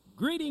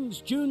Greetings,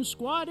 June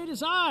Squad. It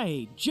is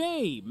I,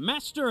 Jay,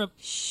 Master of...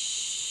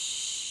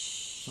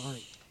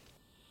 Sorry.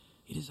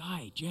 It is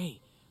I,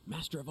 Jay,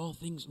 Master of all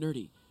things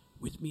nerdy.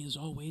 With me, as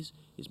always,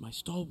 is my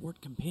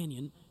stalwart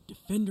companion,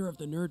 defender of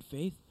the nerd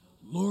faith,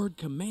 Lord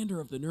Commander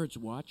of the Nerds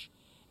Watch,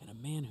 and a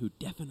man who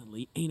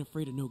definitely ain't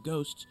afraid of no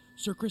ghosts,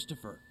 Sir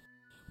Christopher.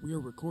 We are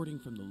recording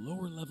from the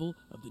lower level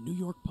of the New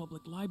York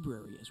Public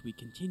Library as we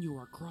continue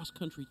our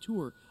cross-country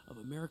tour of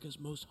America's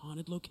most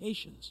haunted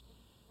locations.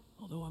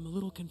 Although I'm a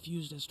little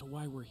confused as to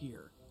why we're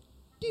here.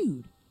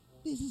 Dude,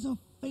 this is a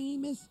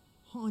famous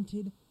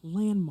haunted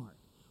landmark.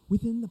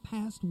 Within the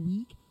past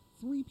week,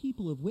 3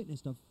 people have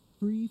witnessed a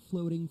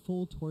free-floating,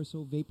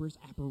 full-torso vaporous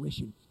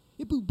apparition.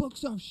 It blew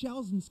books off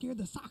shelves and scared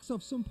the socks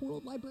off some poor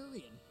old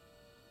librarian.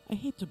 I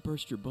hate to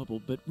burst your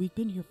bubble, but we've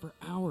been here for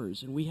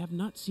hours, and we have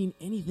not seen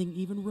anything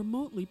even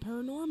remotely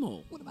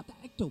paranormal. What about the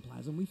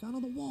ectoplasm we found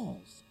on the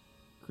walls?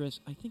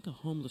 Chris, I think a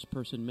homeless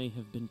person may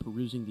have been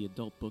perusing the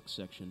adult book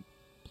section.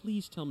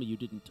 Please tell me you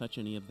didn't touch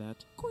any of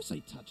that. Of course I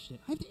touched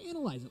it. I have to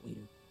analyze it later.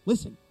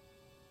 Listen.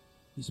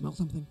 You smell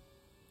something?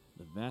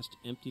 The vast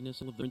emptiness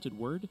of the printed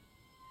word?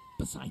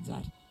 Besides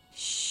that...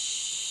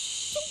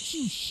 Shh! Don't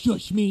you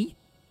shush me!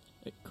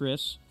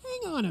 Chris?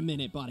 Hang on a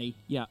minute, buddy.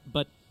 Yeah,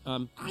 but,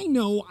 I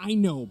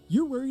know.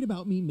 You're worried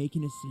about me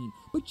making a scene,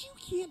 but you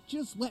can't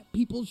just let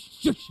people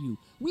shush you.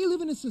 We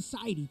live in a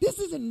society. This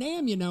isn't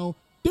NAMM, you know.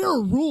 There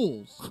are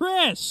rules.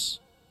 Chris!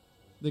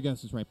 The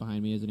ghost is right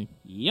behind me, isn't he?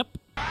 Yep.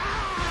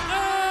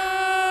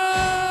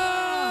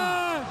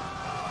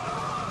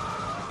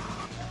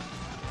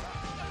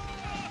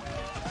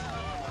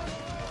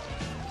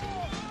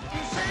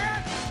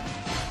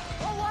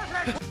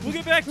 We'll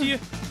get back to you.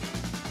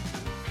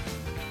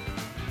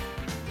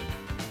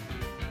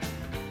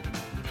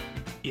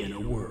 In a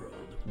world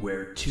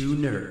where 2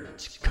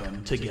 nerds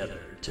come together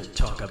to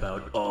talk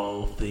about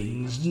all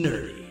things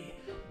nerdy,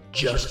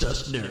 Just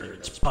Us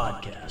Nerds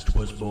podcast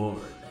was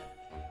born.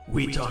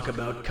 We talk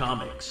about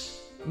comics,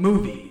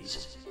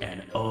 movies,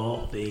 and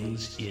all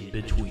things in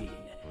between.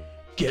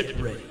 Get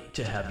ready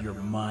to have your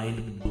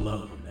mind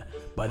blown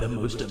by the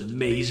most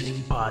amazing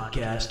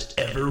podcast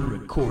ever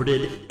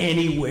recorded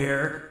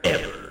anywhere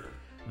ever.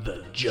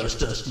 The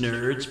Just Us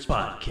Nerds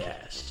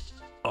podcast.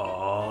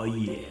 Aw,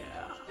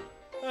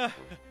 yeah.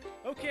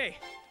 Okay.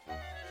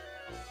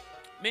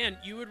 Man,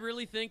 you would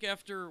really think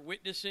after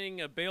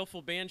witnessing a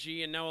baleful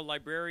banshee and now a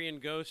librarian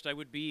ghost, I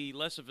would be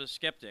less of a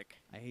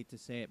skeptic. I hate to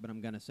say it, but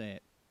I'm gonna say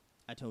it.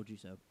 I told you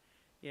so.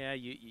 Yeah,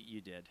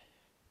 you did.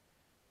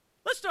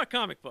 Let's talk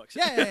comic books.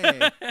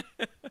 Yay!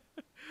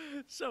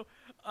 So,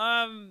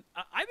 I've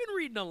been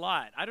reading a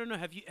lot. I don't know.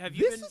 Have you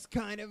This been? is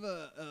kind of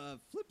a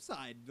flip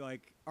side.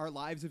 Like, our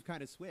lives have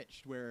kind of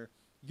switched, where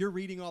you're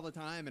reading all the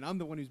time, and I'm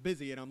the one who's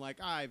busy, and I'm like,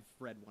 I've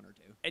read 1 or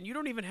 2. And you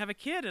don't even have a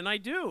kid, and I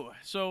do.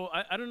 So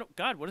I don't know.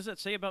 God, what does that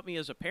say about me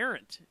as a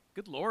parent?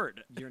 Good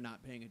Lord. You're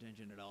not paying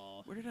attention at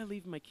all. Where did I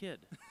leave my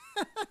kid?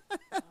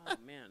 Oh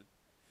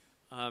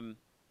man.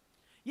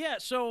 Yeah.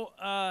 So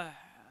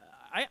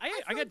I I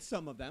got got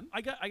some of them.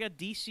 I got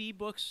DC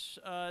books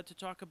to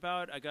talk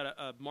about. I got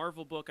a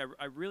Marvel book.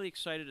 I'm really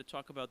excited to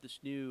talk about this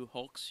new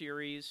Hulk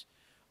series.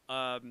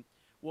 I'll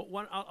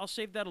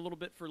save that a little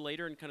bit for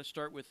later and kind of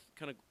start with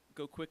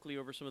go quickly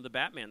over some of the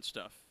Batman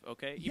stuff.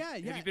 Okay? Yeah.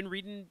 Have you been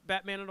reading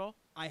Batman at all?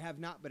 I have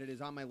not, but it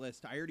is on my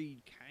list. I already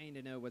kind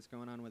of know what's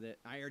going on with it.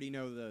 I already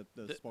know the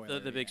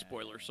spoiler. The big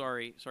spoiler.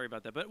 Sorry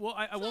about that. But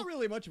I It's won't. not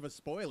really much of a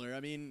spoiler.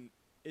 I mean,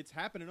 it's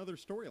happened in other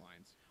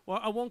storylines.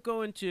 Well, I won't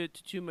go into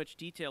too much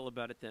detail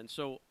about it then.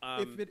 So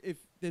If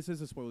this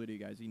is a spoiler to you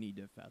guys, you need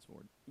to fast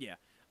forward. yeah.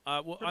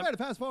 Prepare to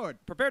fast forward.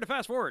 Prepare to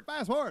fast forward.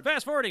 Fast forward.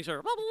 Fast forwarding,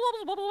 sir.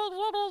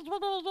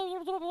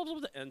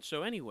 And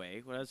so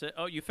anyway, what I said,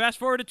 oh, you fast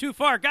forwarded too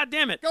far. God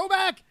damn it. Go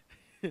back.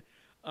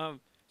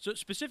 So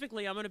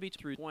specifically, I'm going to be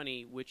through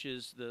 20, which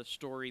is the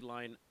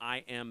storyline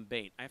I Am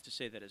Bane. I have to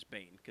say that as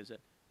Bane, because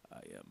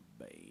I am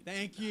Bane.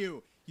 Thank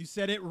you. You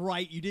said it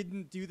right. You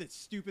didn't do the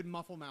stupid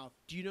muffle mouth.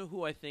 Do you know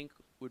who I think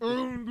would be...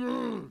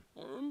 I'm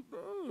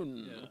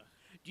Bane. Yeah.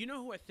 Do you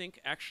know who I think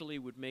actually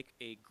would make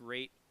a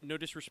great... No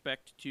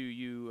disrespect to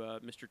you,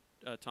 Mr.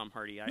 Tom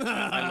Hardy.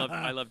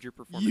 I loved your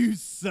performance. You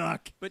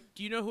suck. But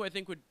do you know who I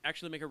think would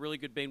actually make a really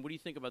good Bane? What do you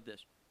think about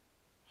this?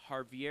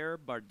 Javier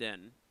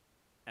Bardem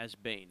as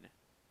Bane.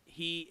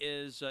 He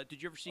is...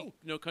 did you ever see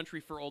No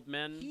Country for Old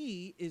Men?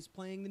 He is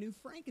playing the new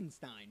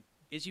Frankenstein.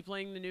 Is he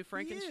playing the new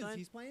Frankenstein? He is.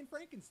 He's playing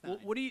Frankenstein. Well,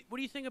 what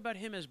do you think about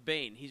him as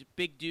Bane? He's a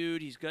big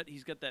dude. He's got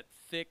that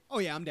thick Oh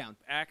yeah, I'm down.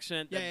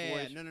 accent. Yeah,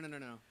 that voice.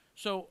 No.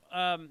 So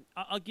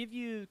I'll give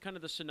you kind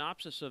of the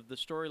synopsis of the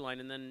storyline,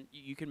 and then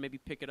you can maybe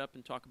pick it up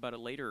and talk about it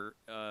later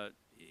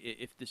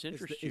if this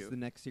interests you. Is the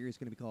next series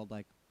going to be called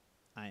like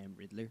I Am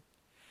Riddler?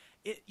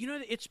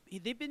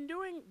 They've been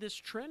doing this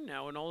trend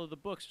now in all of the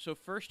books. So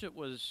first it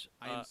was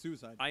I Am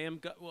Suicide.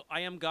 I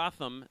am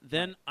Gotham,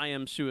 then I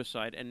Am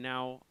Suicide, and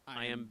now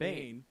I am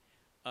Bane.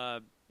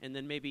 And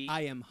then maybe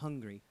I Am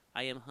Hungry.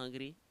 I am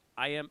hungry.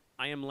 I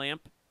am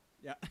Lamp.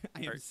 Yeah,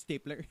 I Am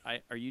Stapler.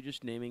 Are you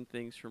just naming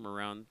things from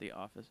around the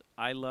office?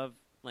 I love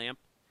Lamp.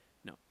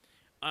 No.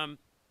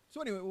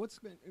 So anyway, what's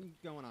been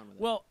going on with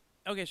it? Well,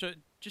 okay, so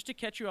just to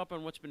catch you up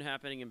on what's been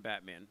happening in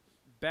Batman,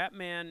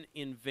 Batman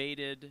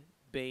invaded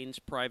Bane's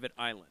private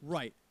island,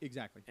 right,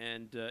 exactly.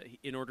 and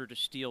in order to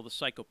steal the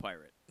Psycho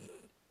Pirate.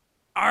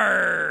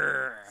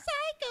 Arr!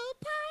 Psycho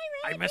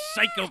Pirate! I'm a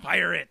Psycho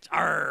Pirate!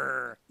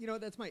 Arr! You know,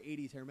 that's my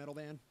 80s hair metal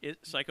band.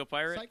 Psycho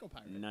Pirate? Psycho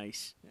Pirate.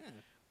 Nice.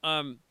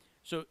 Yeah.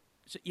 So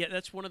yeah,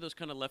 that's one of those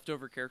kind of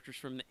leftover characters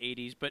from the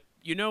 80s, but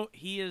you know,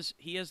 he has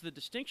the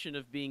distinction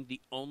of being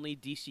the only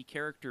DC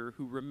character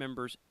who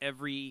remembers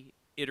every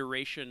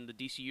iteration the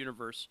DC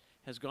universe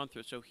has gone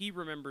through. So he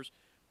remembers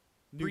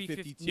New New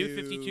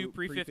 52,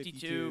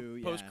 pre-52,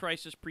 yeah.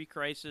 post-crisis,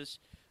 pre-crisis,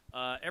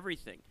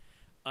 everything.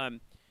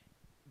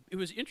 It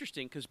was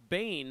interesting because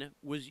Bane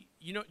was, do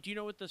you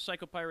know what the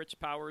Psycho Pirate's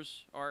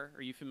powers are?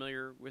 Are you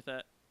familiar with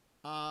that?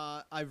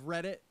 I've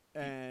read it,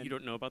 and You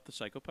don't know about the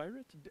Psycho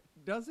Pirate?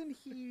 doesn't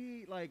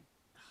he like?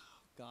 Oh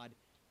God,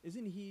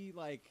 isn't he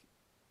like?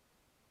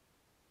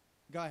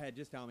 Go ahead,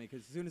 just tell me,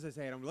 because as soon as I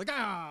say it, I'm like,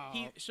 ah.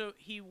 He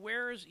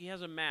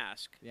has a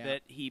mask Yeah.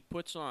 that he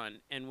puts on,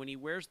 and when he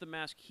wears the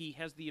mask, he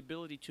has the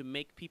ability to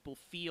make people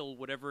feel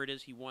whatever it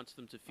is he wants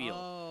them to feel.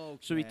 Okay.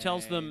 So he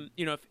tells them,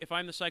 if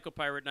I'm the Psycho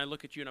Pirate and I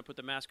look at you and I put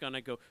the mask on, I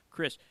go,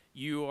 Chris,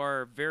 you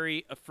are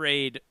very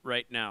afraid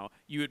right now.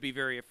 You would be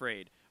very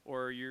afraid.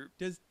 Or you're...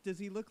 Does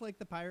he look like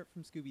the pirate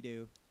from Scooby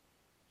Doo?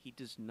 He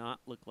does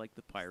not look like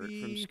the pirate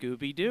See, from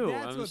Scooby-Doo.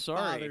 That's I'm what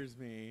sorry. bothers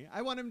me.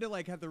 I want him to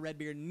like have the red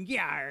beard and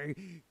yar.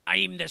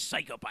 I'm the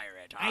Psycho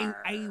Pirate.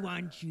 I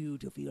want you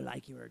to feel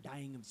like you're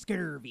dying of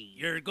scurvy.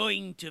 You're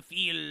going to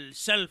feel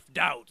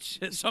self-doubt,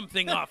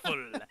 something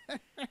awful.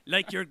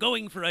 Like you're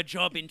going for a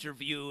job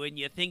interview and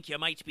you think you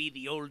might be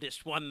the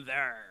oldest one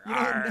there. You know,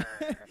 Arr.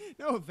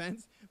 no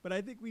offense, but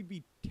I think we'd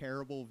be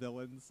terrible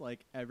villains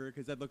like ever,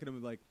 because I'd look at him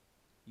and be like,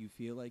 you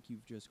feel like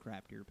you've just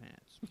crapped your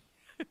pants.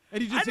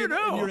 And you just I don't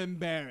and know. you're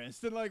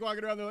embarrassed and like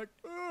walking around there like,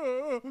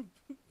 oh.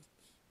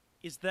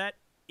 Is that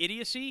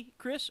idiocy,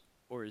 Chris,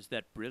 or is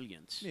that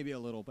brilliance? Maybe a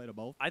little bit of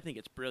both. I think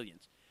it's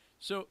brilliance.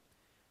 So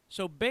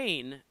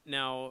Bane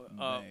now.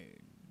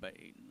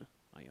 Bane.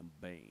 I am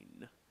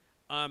Bane.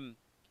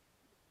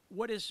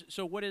 What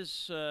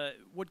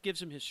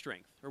gives him his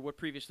strength, or what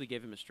previously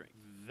gave him his strength?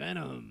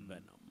 Venom.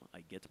 I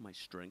get my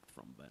strength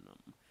from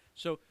Venom.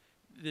 So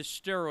this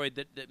steroid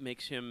that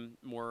makes him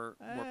more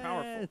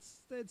powerful.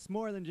 It's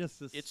more than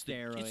just a It's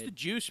steroid. It's the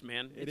juice,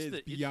 man. It It's is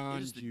the, beyond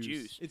it is the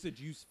juice. It's a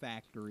juice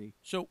factory.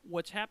 So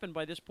what's happened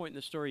by this point in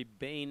the story,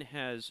 Bane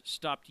has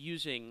stopped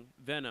using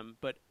Venom,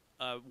 but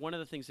one of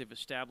the things they've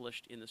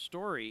established in the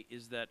story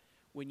is that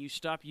when you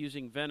stop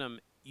using Venom,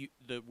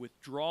 the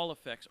withdrawal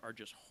effects are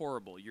just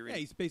horrible. Yeah,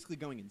 he's basically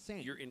going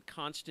insane. You're in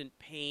constant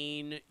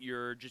pain.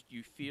 You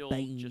feel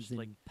Bane's just in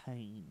like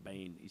pain.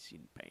 Bane is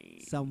in pain.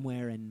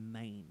 Somewhere in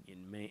Maine.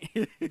 In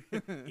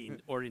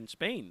Maine or in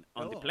Spain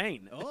on the Oh.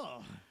 plane. Oh,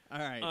 all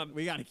right.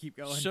 We got to keep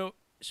going. So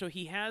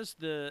he has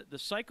the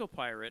Psycho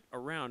Pirate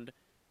around,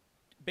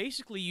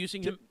 basically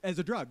using him as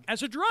a drug.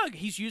 as a drug.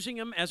 He's using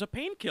him as a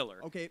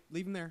painkiller. Okay,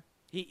 leave him there.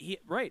 He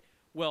right.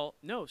 Well,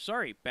 no,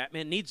 sorry.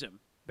 Batman needs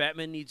him.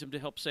 Batman needs him to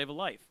help save a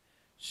life.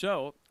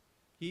 So,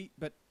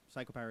 But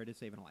Psycho Pirate is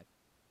saving a life.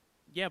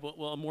 yeah, but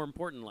a more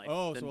important life.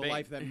 Oh, than so a Bane.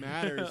 life that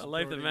matters. A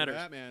life that according to matters.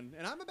 Batman,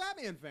 and I'm a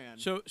Batman fan.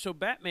 So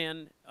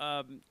Batman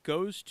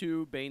goes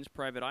to Bane's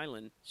private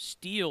island,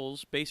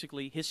 steals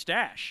basically his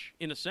stash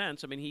in a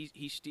sense. I mean,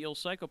 he steals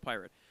Psycho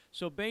Pirate.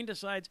 So Bane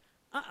decides,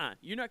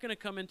 you're not going to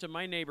come into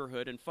my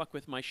neighborhood and fuck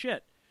with my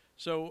shit.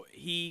 So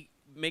he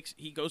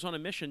goes on a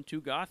mission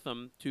to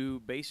Gotham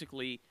to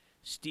basically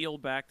steal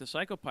back the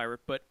Psycho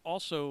Pirate, but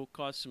also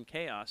cause some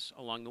chaos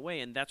along the way,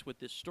 and that's what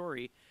this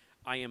story,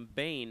 I Am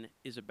Bane,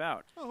 is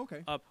about. Oh,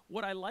 okay.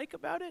 What I like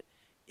about it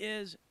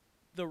is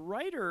the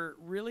writer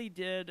really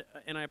did,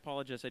 and I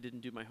apologize, I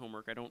didn't do my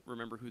homework. I don't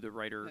remember who the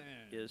writer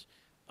is.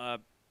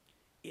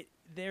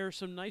 There are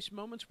some nice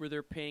moments where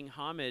they're paying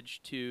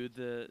homage to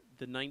the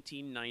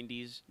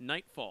 1990s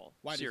Nightfall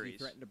Why series. does he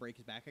threaten to break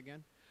his back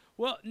again?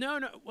 Well, no.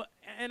 Well,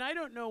 and I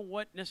don't know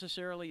what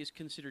necessarily is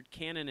considered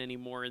canon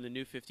anymore in the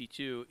New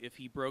 52, if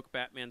he broke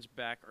Batman's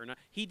back or not.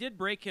 He did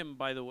break him,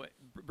 by the way,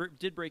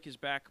 did break his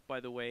back, by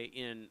the way,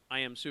 in I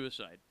Am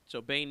Suicide.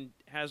 So Bane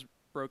has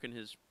broken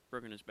his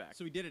back.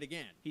 So he did it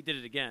again. He did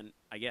it again,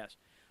 I guess.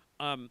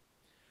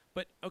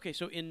 But okay,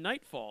 so in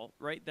Nightfall,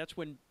 right?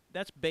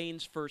 That's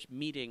Bane's first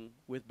meeting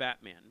with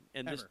Batman,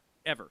 and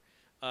ever.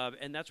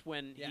 And that's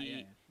when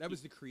That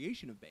was the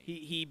creation of Bane.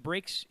 he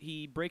breaks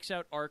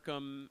out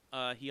Arkham.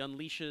 He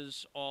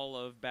unleashes all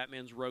of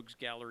Batman's rogues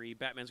gallery.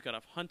 Batman's got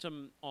to hunt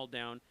them all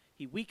down.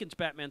 He weakens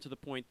Batman to the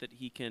point that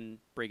he can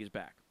break his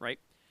back. Right.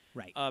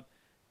 Right.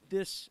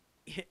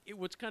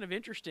 What's kind of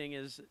interesting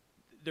is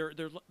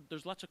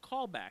there's lots of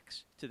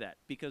callbacks to that,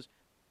 because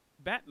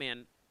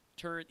Batman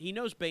he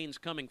knows Bane's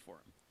coming for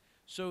him,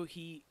 so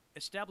he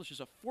establishes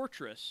a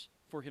fortress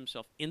for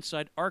himself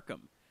inside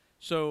Arkham.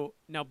 So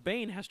now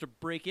Bane has to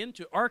break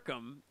into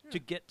Arkham to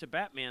get to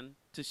Batman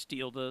to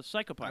steal the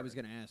Psycho Pirate. I was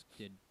going to ask,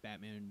 did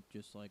Batman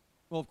just like...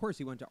 Well, of course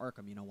he went to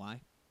Arkham. You know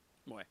why?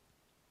 Why?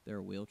 There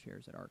are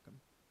wheelchairs at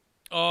Arkham.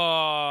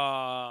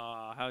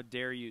 Oh, how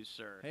dare you,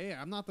 sir? Hey,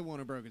 I'm not the one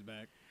who broke his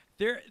back.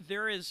 There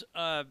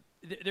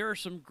are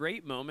some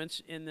great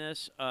moments in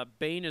this.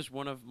 Bane is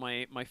one of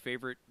my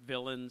favorite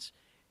villains,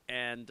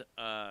 and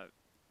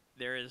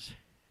there's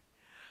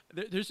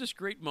this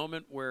great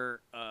moment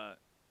where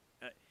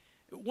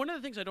one of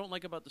the things I don't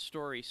like about the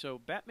story. So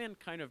Batman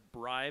kind of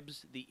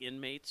bribes the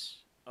inmates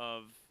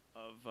of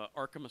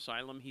Arkham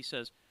Asylum. He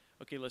says,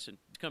 "Okay, listen,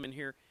 come in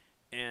here,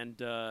 and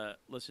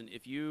listen.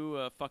 If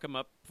you fuck him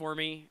up for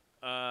me,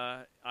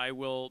 I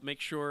will make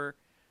sure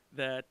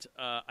that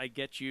I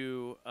get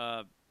you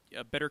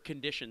better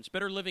conditions,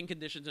 better living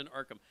conditions in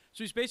Arkham."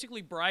 So he's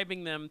basically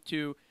bribing them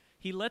to.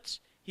 He lets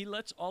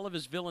all of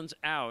his villains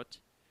out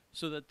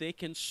so that they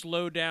can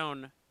slow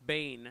down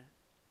Bane.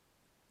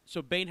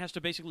 So Bane has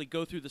to basically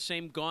go through the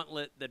same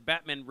gauntlet that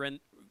Batman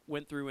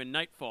went through in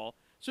Nightfall.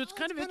 So it's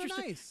kind of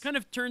interesting. Nice. Kind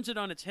of turns it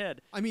on its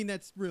head. I mean,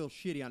 that's real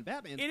shitty on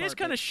Batman's part. It is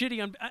kind of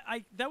shitty on.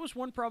 That was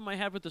one problem I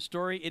had with the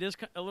story. It is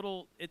a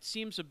little. It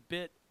seems a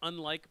bit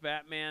unlike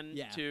Batman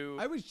to.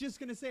 I was just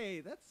gonna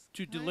say that's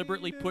to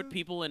deliberately put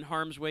people in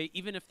harm's way,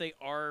 even if they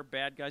are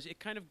bad guys. It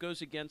kind of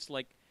goes against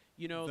the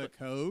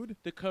code.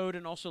 The code,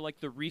 and also like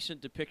the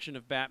recent depiction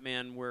of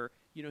Batman where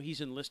he's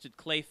enlisted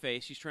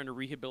Clayface. He's trying to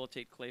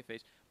rehabilitate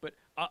Clayface. But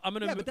I'm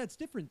gonna. Yeah, but that's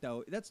different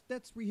though.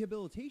 That's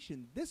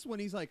rehabilitation. This one,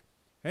 he's like,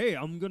 hey,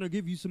 I'm going to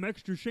give you some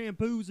extra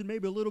shampoos and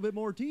maybe a little bit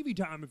more TV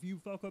time if you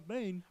fuck up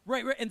Bane.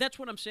 Right, and that's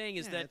what I'm saying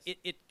is that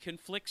it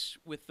conflicts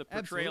with the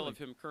portrayal of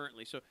him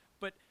currently. So,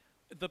 but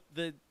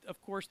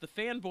of course, the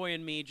fanboy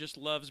in me just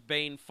loves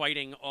Bane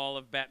fighting all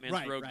of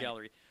Batman's rogue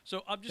gallery.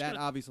 So I'm just that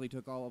obviously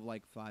took all of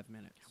 5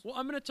 minutes. Well,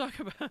 I'm going to talk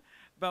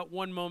about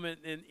one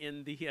moment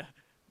in the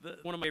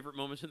one of my favorite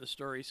moments in the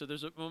story. So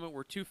there's a moment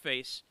where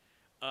Two-Face,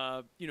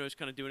 is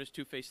kind of doing his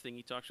Two-Face thing.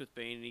 He talks with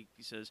Bane and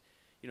he says,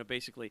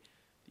 basically.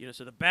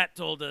 So the Bat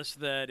told us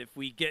that if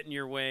we get in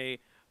your way,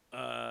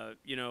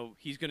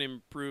 he's going to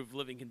improve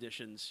living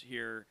conditions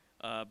here.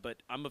 But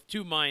I'm of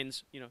two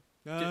minds,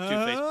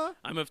 Two-Face.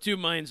 I'm of two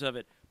minds of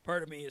it.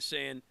 Part of me is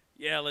saying,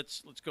 yeah,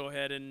 let's go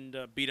ahead and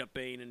beat up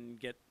Bane and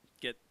get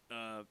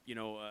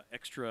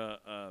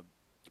extra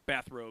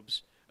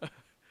bathrobes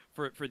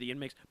for the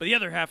inmates. But the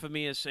other half of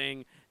me is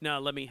saying, no,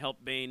 let me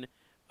help Bane,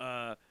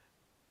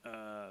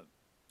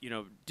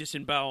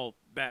 disembowel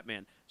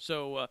Batman.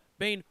 So,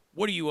 Bane,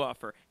 what do you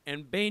offer?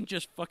 And Bane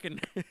just fucking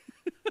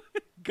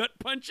gut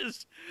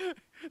punches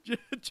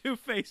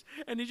Two-Face,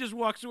 and he just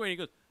walks away, and he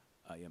goes,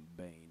 I am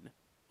Bane.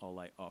 All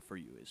I offer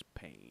you is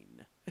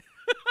pain.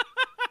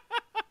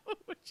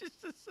 Which is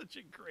just such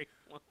a great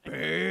line.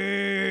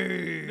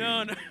 Bane!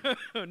 No.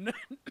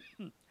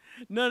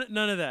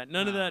 None of that.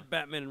 None of that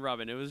Batman and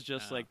Robin. It was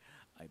just like,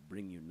 I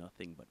bring you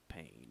nothing but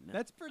pain.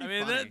 That's pretty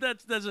funny.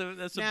 That's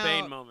a Now,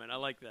 Bane moment. I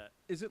like that.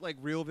 Is it like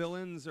real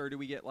villains, or do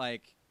we get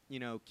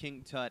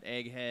King Tut,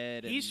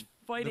 Egghead, He's and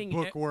fighting the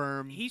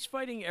Bookworm? He's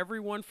fighting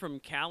everyone from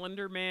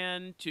Calendar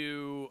Man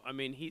to.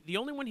 The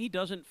only one he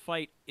doesn't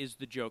fight is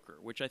the Joker,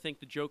 which I think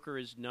the Joker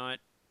is not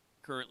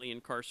currently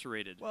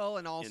incarcerated. Well,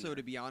 and also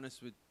to be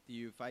honest with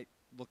you, if I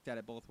looked at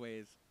it both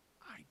ways,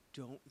 I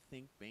don't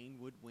think Bane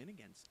would win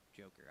against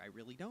Joker. I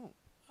really don't.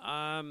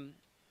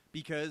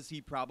 Because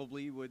he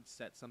probably would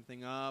set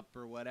something up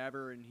or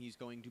whatever, and he's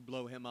going to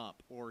blow him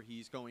up, or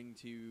he's going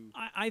to...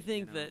 I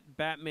think that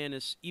Batman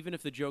is, even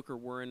if the Joker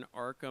were in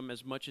Arkham,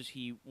 as much as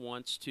he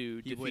wants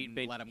to defeat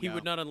Bane, he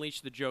would not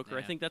unleash the Joker.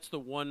 I think that's the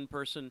one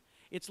person...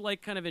 It's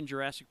like kind of in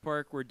Jurassic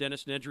Park where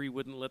Dennis Nedry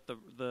wouldn't let the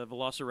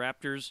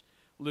Velociraptors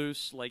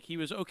loose. Like, he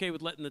was okay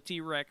with letting the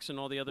T-Rex and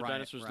all the other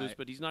dinosaurs loose,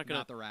 but he's not going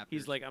to... the Raptors.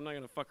 He's like, I'm not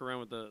going to fuck around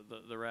with the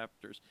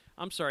Raptors.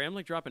 I'm sorry, I'm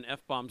like dropping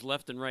F-bombs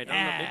left and right. I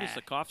don't know, maybe it's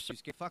the cough.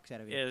 Just get fucks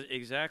out of you. Yeah,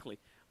 exactly.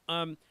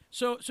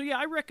 So yeah,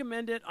 I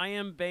recommend it. I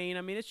am Bane.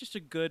 It's just a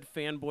good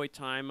fanboy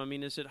time.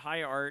 Is it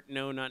high art?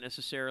 No, not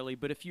necessarily.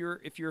 But if you're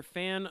a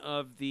fan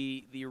of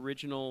the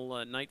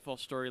original Nightfall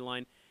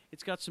storyline,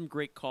 it's got some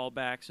great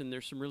callbacks and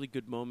there's some really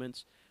good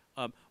moments.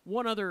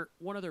 One other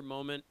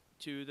moment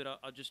too that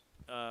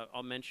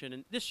I'll mention,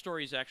 and this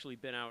story's actually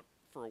been out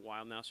for a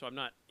while now, so I'm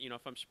not,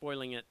 if I'm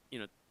spoiling it,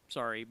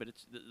 sorry, but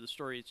it's the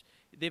story.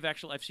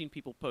 I've seen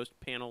people post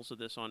panels of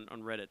this on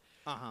Reddit.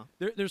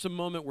 There's a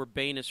moment where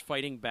Bane is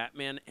fighting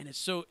Batman, and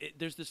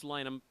there's this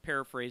line, I'm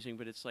paraphrasing,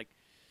 but it's like,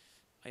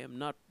 I am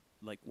not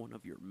like one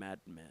of your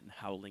madmen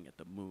howling at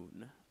the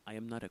moon. I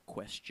am not a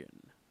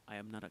question. I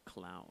am not a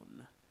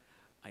clown.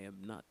 I am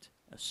not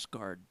a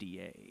scarred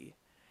DA.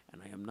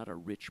 And I am not a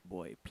rich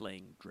boy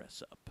playing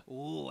dress up.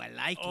 Ooh, I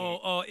like it.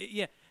 Oh,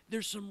 yeah.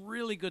 There's some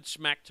really good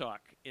smack talk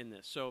in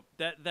this. So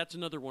that's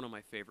another one of my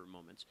favorite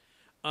moments.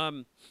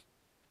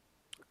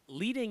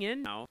 Leading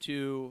in now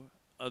to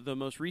the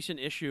most recent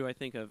issue, I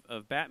think,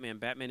 of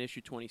Batman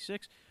issue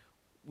 26,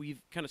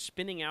 we've kind of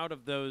spinning out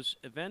of those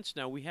events.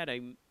 Now, we had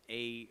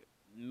a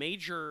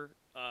major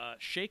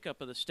shakeup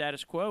of the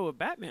status quo of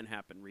Batman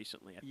happen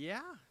recently.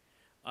 Yeah.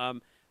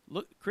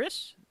 Look,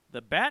 Chris,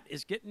 the Bat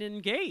is getting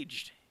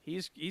engaged.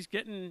 He's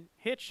getting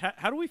hitched.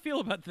 How do we feel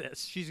about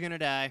this? She's gonna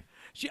die.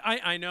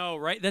 I know,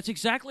 right? That's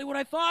exactly what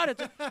I thought.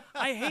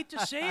 I hate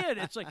to say it.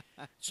 It's like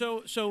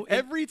so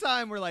Every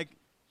time we're like,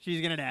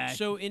 she's gonna die.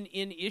 So in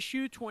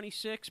issue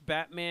 26,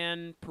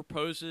 Batman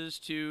proposes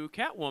to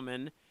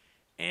Catwoman,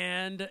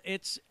 and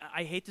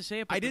I hate to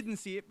say it, but I didn't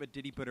see it, but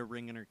did he put a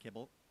ring in her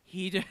kibble?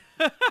 He did.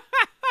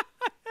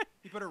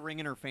 He put a ring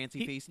in her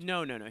fancy face.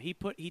 No.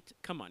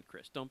 Come on,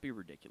 Chris. Don't be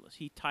ridiculous.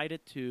 He tied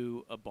it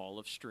to a ball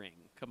of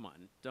string. Come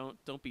on. Don't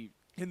be.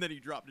 And then he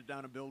dropped it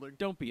down a building.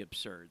 Don't be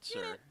absurd,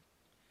 sir.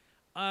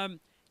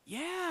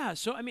 Yeah.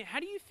 So I mean, how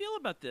do you feel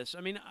about this?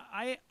 I mean,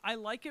 I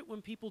like it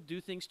when people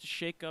do things to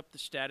shake up the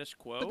status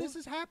quo. But this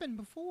has happened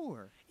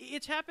before.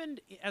 It's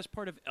happened as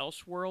part of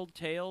Elseworld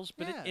tales,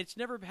 but Yeah. it's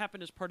never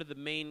happened as part of the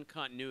main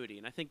continuity,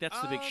 and I think that's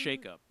the big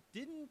shakeup.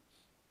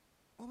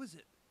 What was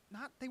it?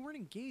 They weren't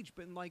engaged,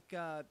 but in like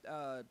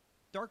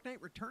Dark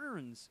Knight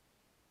Returns,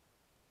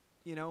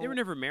 They were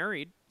never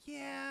married.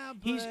 Yeah,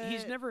 but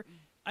He's never.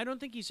 I don't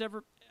think he's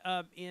ever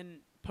in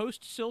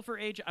post Silver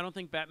Age. I don't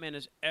think Batman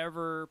has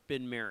ever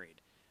been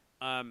married.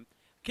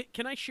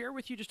 Can I share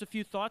with you just a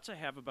few thoughts I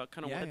have about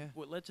kind of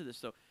what led to this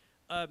though?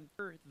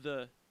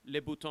 The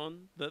Le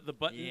Bouton, the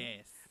button.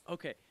 Yes.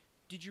 Okay.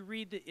 Did you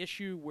read the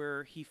issue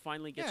where he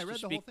finally gets I to read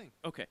speak? the whole thing.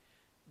 Okay.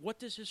 What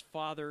does his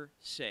father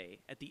say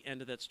at the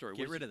end of that story?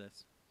 Get rid of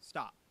this.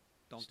 Stop.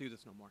 Don't do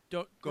this no more.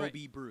 Don't Go right.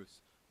 be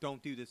Bruce.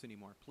 Don't do this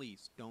anymore.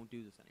 Please, don't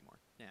do this anymore.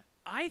 Yeah.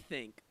 I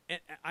think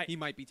He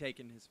might be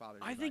taking his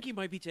father's I advice. think he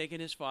might be taking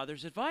his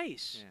father's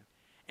advice. Yeah.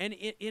 And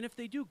if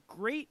they do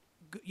great,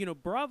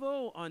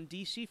 bravo on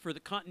DC for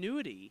the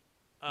continuity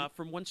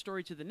from one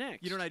story to the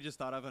next. You know what I just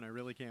thought of and I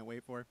really can't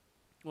wait for?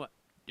 What?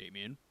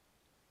 Damien,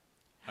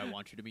 I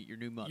want you to meet your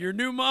new mother. Your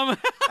new mom.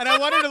 And I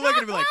wanted to look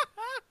at him and be like,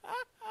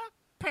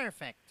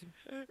 Perfect.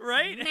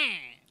 Right?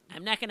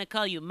 I'm not going to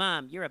call you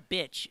Mom. You're a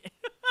bitch.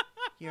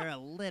 you're a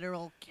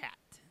literal cat.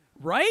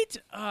 Right?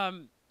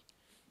 I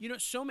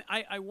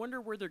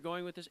wonder where they're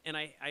going with this, and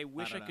I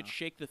wish I don't could know.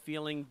 shake the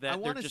feeling that I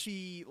they're want to just...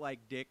 see, like,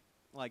 Dick,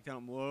 like, tell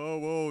him,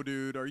 whoa,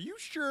 dude, are you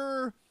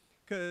sure?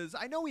 Because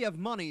I know we have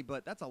money,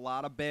 but that's a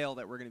lot of bail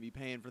that we're going to be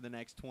paying for the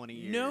next 20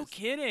 years. No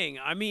kidding.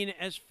 I mean,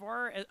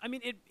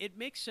 it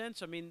makes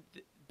sense. I mean,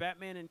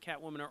 Batman and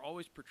Catwoman are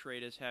always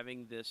portrayed as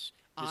having this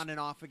On and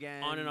off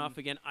again. on and off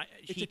again.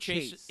 It's a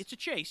chase. It's a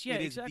chase. Yeah,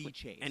 It is exactly. the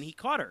chase. And he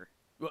caught her.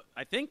 Well,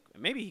 I think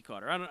maybe he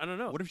caught her. I don't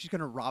know. What if she's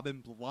going to rob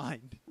him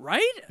blind?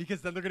 Right?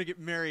 Because then they're going to get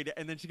married,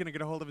 and then she's going to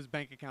get a hold of his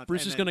bank account.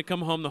 Bruce is going to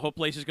come home. The whole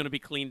place is going to be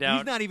cleaned out.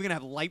 He's not even going to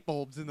have light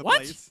bulbs in the What?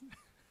 place.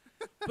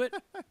 But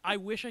I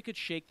wish I could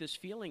shake this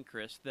feeling,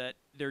 Chris, that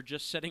they're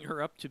just setting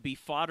her up to be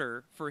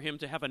fodder for him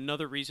to have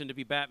another reason to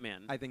be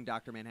Batman. I think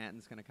Dr.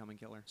 Manhattan's going to come and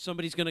kill her.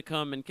 Somebody's going to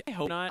come and... I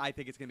hope not. I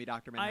think it's going to be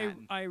Dr.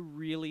 Manhattan. I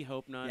really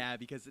hope not. Yeah,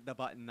 because the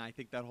button, I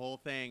think that whole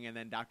thing, and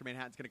then Dr.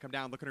 Manhattan's going to come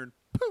down, look at her, and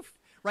poof,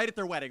 right at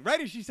their wedding,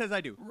 right as she says I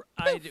do.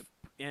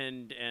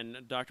 And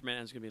Dr.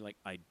 Manhattan's going to be like,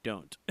 I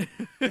don't.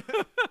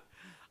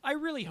 I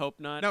really hope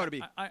not. No, it'll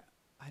be, I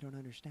I don't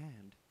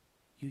understand.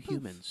 you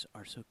humans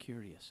are so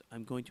curious.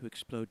 I'm going to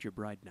explode your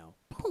bride now.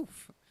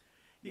 Poof.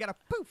 You got a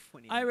poof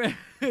when you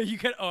You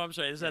can. Oh, I'm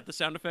sorry. Is that the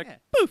sound effect? Yeah.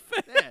 Poof.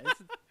 Yeah,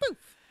 it's poof.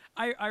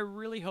 I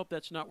really hope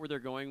that's not where they're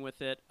going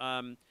with it.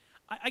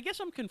 I guess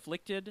I'm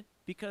conflicted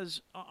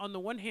because on the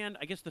one hand,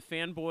 I guess the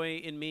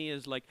fanboy in me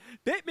is like,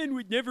 Batman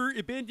would never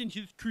abandon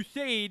his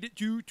crusade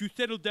to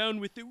settle down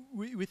with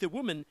a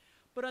woman.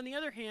 But on the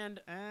other hand,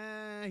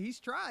 He's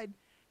tried.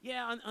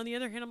 yeah, on the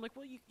other hand, I'm like,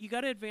 well, you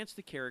got to advance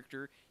the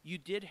character. You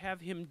did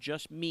have him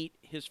just meet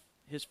his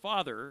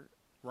father,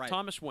 Right.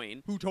 Thomas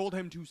Wayne. Who told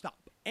him to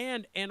stop?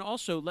 And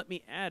also, let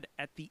me add,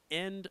 at the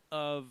end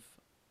of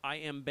I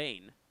Am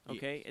Bane,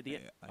 okay? Yes, at the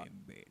I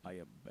Am Bane. I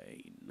Am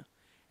Bane.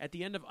 At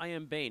the end of I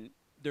Am Bane,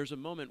 there's a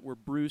moment where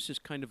Bruce is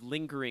kind of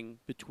lingering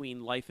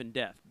between life and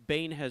death.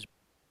 Bane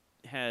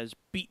has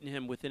beaten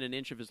him within an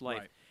inch of his life,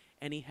 Right.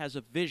 and he has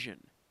a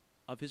vision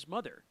of his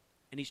mother,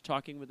 and he's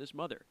talking with his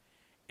mother.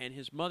 And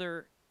his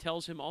mother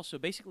tells him also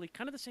basically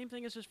kind of the same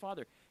thing as his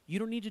father. You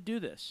don't need to do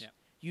this. Yeah.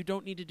 You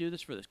don't need to do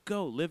this for this.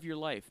 Go, live your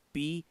life.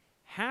 Be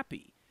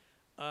happy.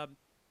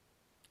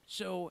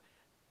 So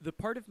the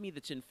part of me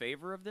that's in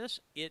favor of this,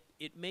 it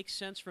makes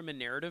sense from a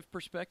narrative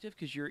perspective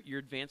because you're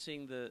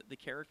advancing the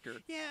character.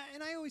 Yeah,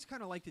 and I always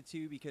kind of liked it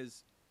too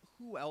because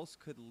who else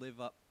could live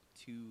up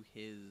to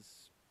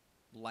his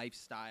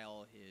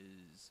lifestyle,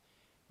 his,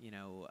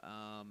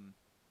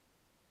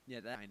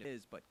 that kind of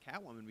is, but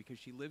Catwoman because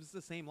she lives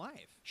the same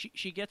life.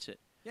 She gets it.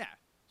 Yeah.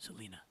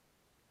 Selena,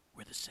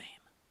 we're the same.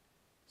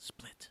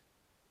 Split.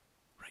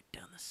 Right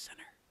down the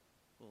center.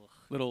 Ugh.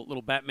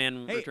 Little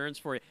Batman Hey, Returns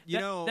for you. you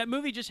know, that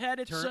movie just had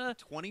its... Turn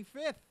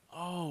 25th.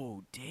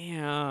 oh,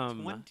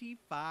 damn.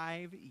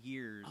 25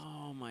 years.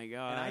 Oh, my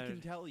God. And I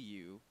can tell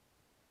you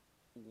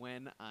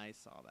when I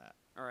saw that.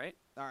 All right.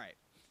 All right.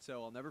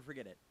 So I'll never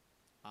forget it.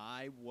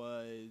 I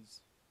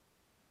was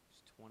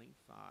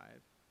 25.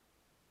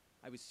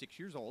 I was 6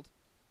 years old.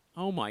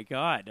 Oh, my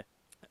God.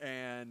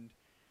 And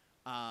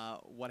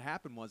what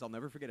happened was, I'll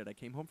never forget it. I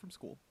came home from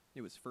school.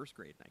 It was first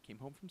grade, and I came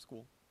home from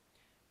school.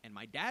 and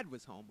my dad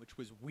was home, which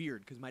was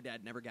weird because my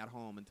dad never got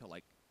home until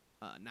like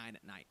 9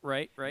 at night.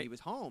 Right. And he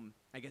was home.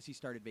 I guess he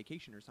started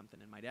vacation or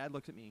something. And my dad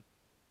looks at me,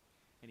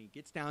 and he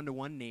gets down to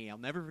one knee. I'll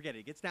never forget it.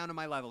 He gets down to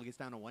my level, gets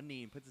down to one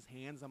knee, and puts his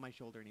hands on my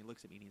shoulder, and he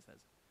looks at me and he says,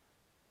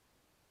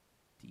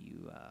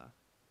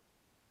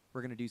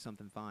 we're going to do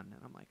something fun.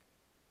 And I'm like,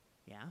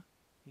 yeah?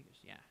 He goes,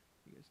 yeah.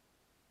 He goes,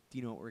 do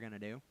you know what we're going to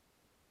do?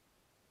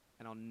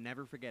 And I'll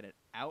never forget it.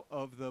 Out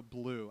of the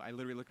blue, I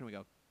literally looked at him and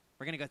go,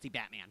 we're going to go see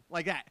Batman.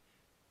 Like that.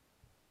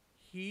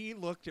 He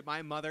looked at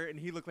my mother, and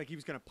he looked like he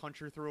was going to punch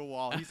her through a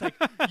wall. He's like,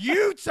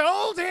 you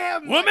told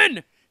him! Woman!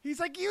 Like,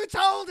 he's like, you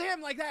told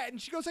him! Like that. And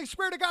she goes, I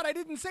swear to God, I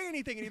didn't say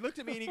anything. And he looked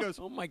at me, and he goes,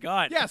 Oh, my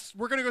God. yes,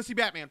 we're going to go see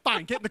Batman.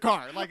 Fine, get in the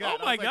car. Like that.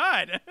 Oh, my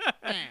God.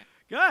 Eh.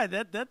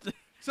 God, that's...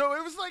 So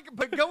it was like,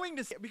 but going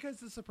to see, because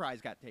the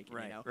surprise got taken,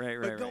 Right, you know?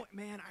 right.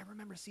 Man, I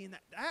remember seeing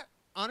that. That,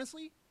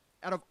 honestly,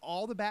 out of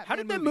all the Batman How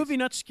did that movies, movie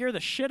not scare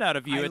the shit out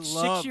of you I at 6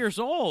 loved- years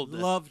old?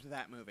 Loved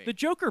that movie. The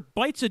Joker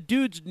bites a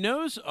dude's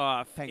nose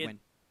off. Penguin.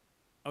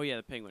 Oh, yeah,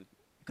 the penguin.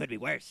 Could be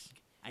worse.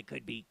 I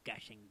could be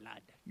gushing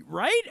blood.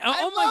 Right?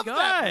 I Oh, my love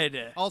that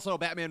God. Also,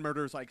 Batman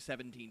murders like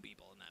 17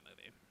 people in that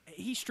movie.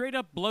 He straight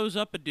up blows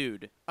up a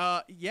dude.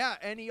 Yeah,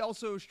 and he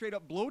also straight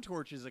up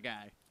blowtorches a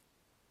guy.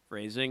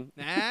 Phrasing.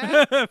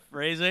 Nah,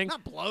 Phrasing.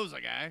 not blows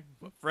a guy.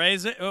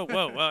 Phrasing. Oh,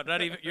 whoa.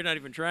 Not even. You're not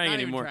even trying Not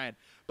anymore. even trying.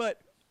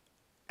 But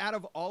out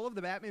of all of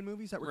the Batman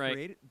movies that were Right.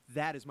 created,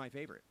 that is my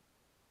favorite.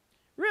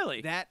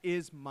 Really? That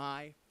is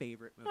my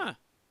favorite movie. Huh.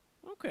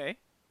 Okay.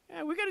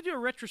 Yeah, we got to do a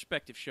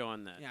retrospective show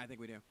on that. Yeah, I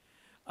think we do.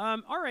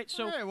 All right.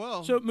 So. All right,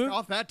 well, so move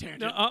off that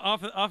tangent. No,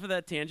 off of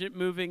that tangent.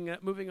 Moving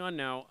on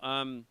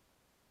now.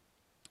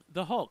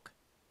 The Hulk.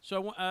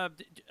 So I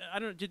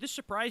don't know. Did this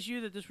surprise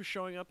you that this was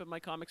showing up in my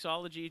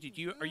Comixology? Did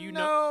you? Are you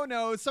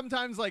No.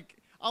 Sometimes like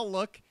I'll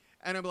look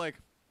and I'm like,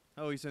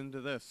 oh, he's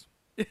into this.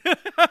 Do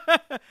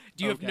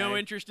you have no Okay.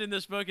 interest in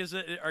this book?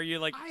 Are you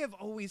like I have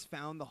always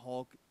found the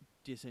Hulk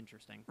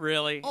disinteresting.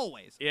 really?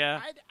 Always.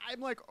 Yeah. I'm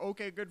like,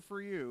 okay, good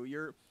for you.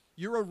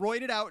 You're a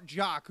roided out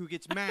jock who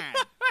gets mad,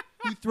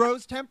 who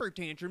throws temper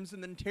tantrums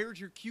and then tears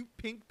your cute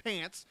pink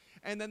pants,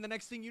 and then the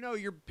next thing you know,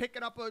 you're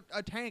picking up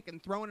a tank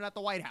and throwing it at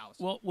the White House.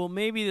 Well,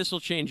 maybe this will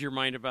change your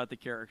mind about the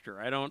character.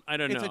 I don't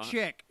know. It's a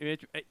chick.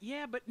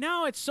 Yeah, but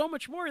no, it's so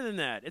much more than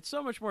that.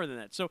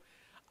 So,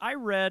 I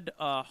read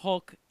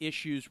Hulk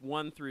issues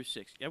 1 through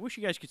 6. I wish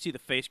you guys could see the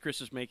face Chris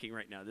is making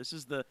right now. This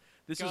is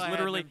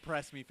literally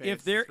impress me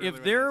face.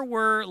 if there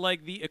were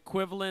like the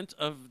equivalent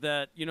of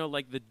that,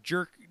 like the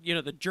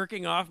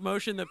jerking off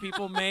motion that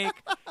people make,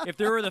 if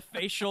there were the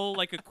facial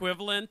like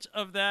equivalent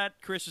of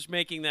that, Chris is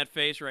making that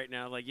face right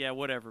now. Like, yeah,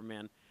 whatever,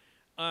 man.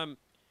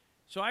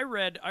 So I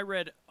read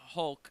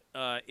Hulk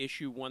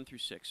issue 1 through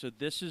 6. So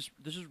this is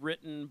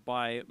written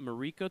by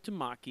Mariko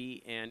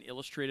Tamaki and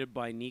illustrated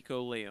by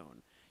Nico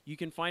Leone. You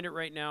can find it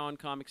right now on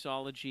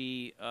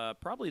Comixology.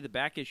 Probably the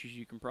back issues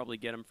you can probably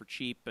get them for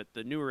cheap, but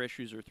the newer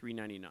issues are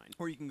 $3.99.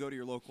 Or you can go to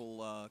your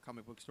local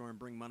comic book store and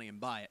bring money and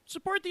buy it.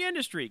 Support the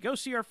industry. Go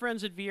see our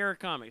friends at Vieira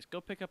Comics. Go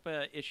pick up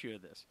an issue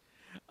of this.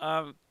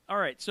 All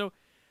right, so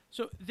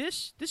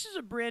this is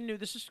a brand new.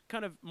 This is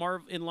kind of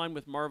in line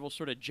with Marvel's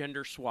sort of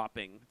gender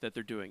swapping that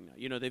they're doing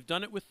now. They've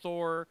done it with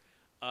Thor.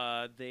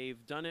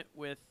 They've done it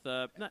with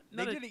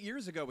They did it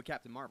years ago with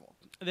Captain Marvel.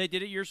 They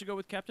did it years ago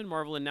with Captain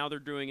Marvel, and now they're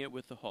doing it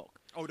with the Hulk.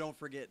 Oh, don't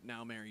forget,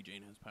 now Mary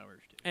Jane has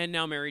powers too. And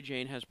now Mary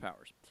Jane has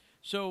powers.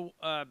 So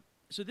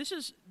this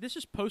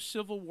is post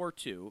Civil War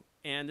II,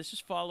 and this is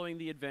following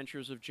the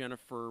adventures of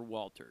Jennifer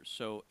Walters.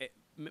 So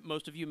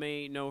most of you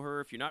may know her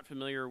if you're not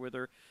familiar with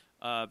her,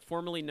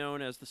 formerly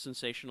known as the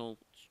sensational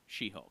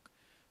She-Hulk.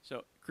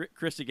 So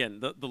Chris, again,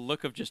 the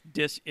look of just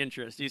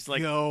disinterest. He's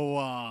like, go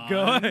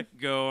on.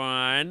 Go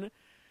on.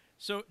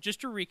 So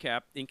just to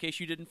recap, in case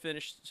you didn't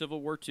finish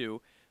Civil War II,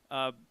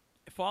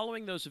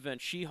 following those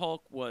events,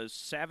 She-Hulk was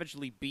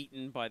savagely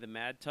beaten by the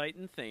Mad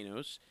Titan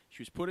Thanos.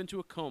 She was put into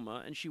a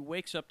coma, and she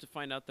wakes up to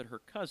find out that her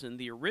cousin,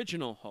 the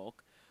original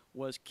Hulk,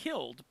 was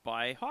killed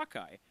by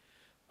Hawkeye.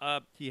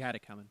 He had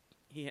it coming.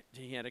 He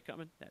had it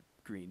coming? That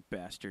green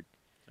bastard.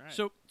 Right.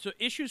 So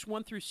issues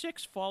 1 through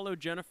 6 follow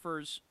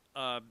Jennifer's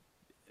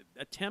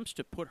attempts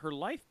to put her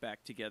life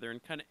back together,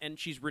 and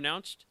she's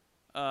renounced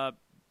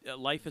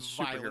life as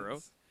a superhero.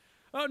 Violence.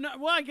 Oh no!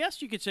 Well, I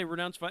guess you could say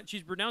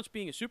she's renounced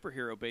being a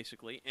superhero,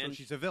 basically. And So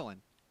she's a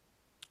villain.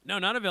 no,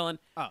 not a villain.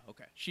 Oh,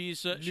 okay.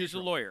 She's a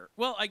Neutral. lawyer.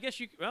 Well, I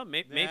guess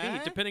maybe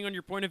Eh? depending on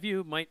your point of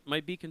view,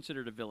 might be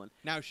considered a villain.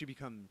 Now she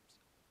becomes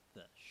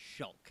the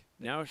Shulk.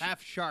 Now she-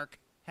 half shark,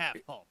 half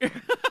Hulk. The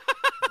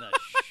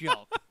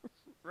Shulk.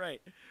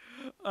 Right.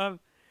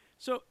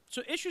 So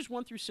issues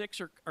 1 through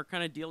 6 are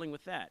kind of dealing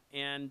with that,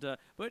 and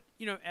but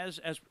as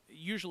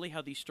usually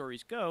how these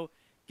stories go,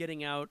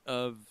 getting out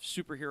of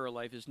superhero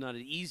life is not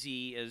as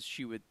easy as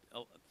she would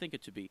think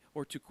it to be.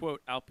 Or to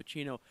quote Al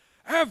Pacino,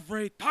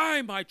 "Every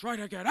time I try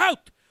to get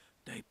out,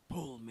 they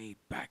pull me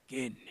back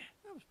in."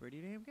 was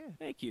pretty damn good.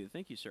 Thank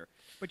you, sir.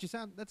 But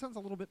that sounds a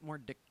little bit more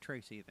Dick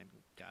Tracy than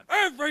God.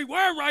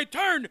 Everywhere I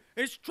turn,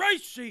 it's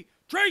Tracy.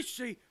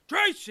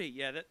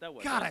 Yeah, that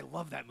was. God, I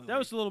love that movie. That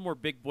was a little more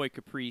Big Boy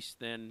Caprice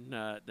than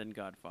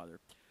Godfather.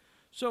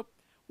 So,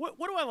 what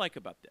do I like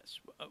about this?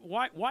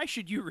 Why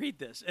should you read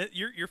this?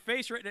 Your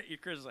face right now,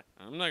 Chris is like,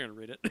 I'm not gonna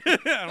read it.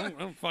 I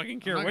don't fucking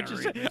care what you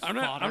say. I'm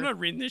not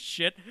reading this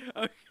shit.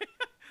 Okay.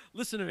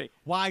 Listen to me.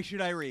 Why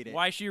should I read it?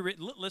 Why should you read?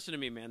 Listen to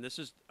me, man. This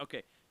is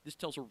okay. This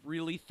tells a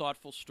really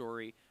thoughtful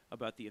story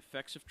about the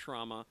effects of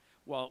trauma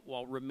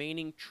while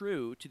remaining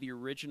true to the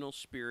original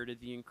spirit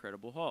of the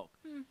Incredible Hulk.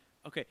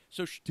 Okay,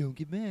 so don't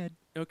get mad.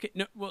 Okay,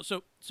 no, well,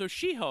 so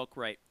She-Hulk,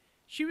 right?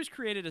 She was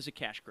created as a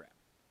cash grab.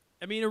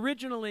 I mean,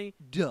 originally,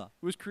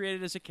 was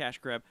created as a cash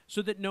grab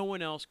so that no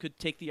one else could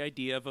take the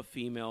idea of a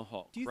female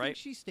Hulk. Do you right? think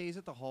she stays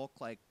at the Hulk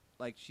like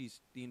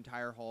she's the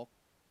entire Hulk?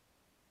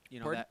 You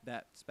know,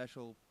 that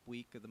special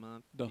week of the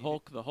month. The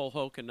whole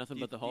Hulk and nothing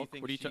but the Hulk.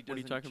 What are you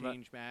talking about?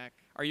 Change back?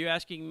 Are you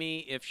asking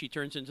me if she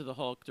turns into the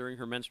Hulk during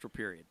her menstrual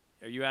period?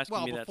 Are you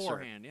asking me that, sir?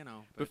 Beforehand, you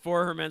know.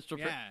 Before her menstrual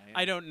period? Yeah.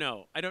 I don't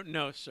know. I don't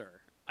know,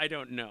 sir. I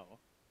don't know.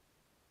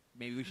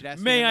 Maybe we should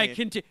ask. May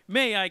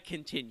I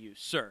continue,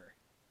 sir?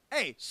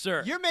 Hey,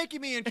 sir, you're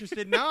making me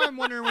interested. Now I'm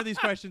wondering where these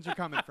questions are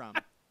coming from.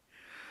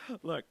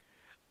 Look,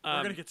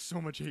 we're gonna get so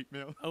much hate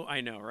mail. Oh,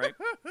 I know, right?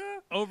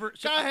 Go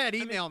ahead,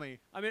 email me.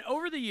 I mean,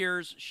 over the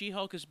years,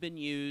 She-Hulk has been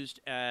used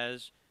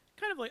as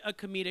kind of like a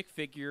comedic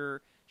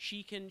figure.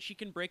 She can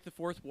break the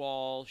fourth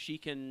wall. She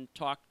can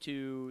talk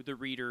to the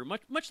reader,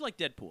 much like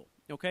Deadpool.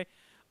 Okay.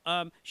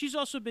 She's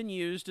also been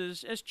used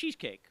as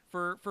cheesecake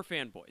for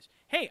fanboys.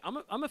 Hey,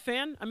 I'm a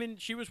fan. I mean,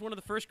 she was one of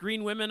the first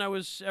green women I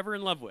was ever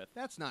in love with.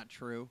 That's not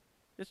true.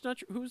 It's not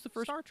true. Who was the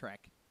first? Star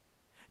Trek.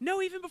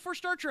 No, even before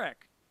Star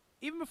Trek.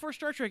 Even before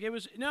Star Trek, it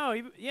was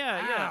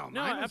yeah.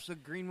 No, mine was the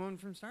green one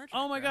from Star Trek.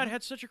 Oh my God, I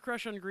had such a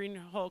crush on Green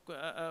Hulk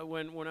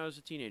when I was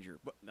a teenager.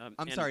 But,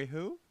 I'm sorry,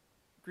 who?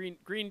 Green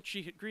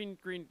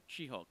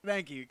She-Hulk.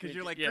 Thank you, because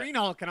you're like Green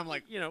Hulk, and I'm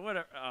like,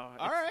 whatever.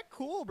 All right,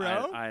 cool,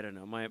 bro. I don't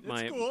know. My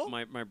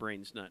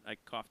brain's not. I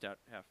coughed out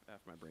half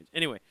my brains.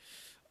 Anyway,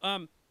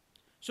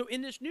 so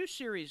in this new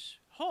series,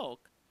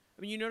 Hulk.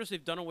 I mean, you notice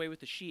they've done away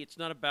with the she. It's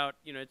not about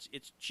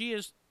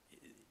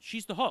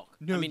she's the Hulk.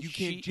 No, I mean, you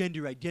can't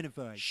gender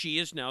identify. She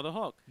is now the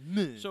Hulk.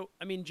 Meh. So,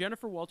 I mean,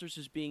 Jennifer Walters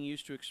is being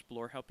used to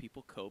explore how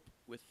people cope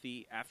with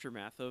the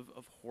aftermath of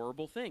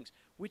horrible things,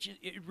 which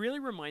it really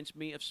reminds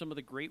me of some of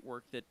the great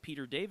work that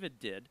Peter David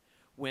did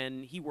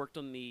when he worked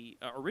on the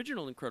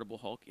original Incredible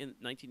Hulk in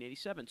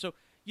 1987. So,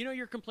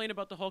 your complaint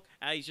about the Hulk,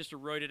 he's just a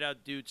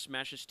roided-out dude,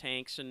 smashes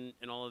tanks and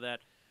all of that.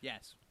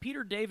 Yes.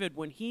 Peter David,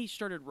 when he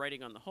started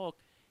writing on the Hulk,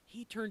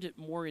 he turned it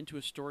more into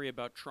a story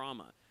about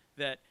trauma,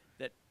 that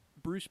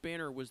Bruce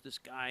Banner was this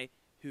guy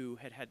who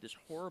had this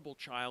horrible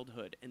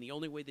childhood, and the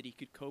only way that he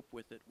could cope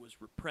with it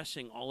was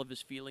repressing all of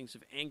his feelings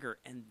of anger,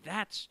 and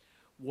that's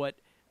what,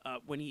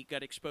 when he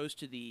got exposed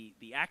to the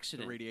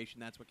accident... The radiation,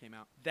 that's what came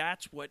out.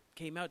 That's what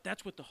came out.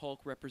 That's what the Hulk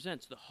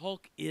represents. The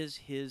Hulk is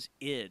his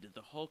id.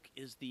 The Hulk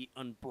is the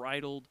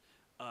unbridled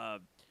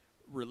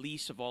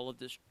release of all of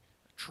this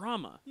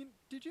trauma.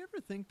 Did you ever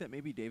think that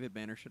maybe David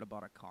Banner should have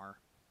bought a car?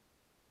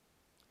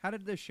 How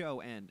did this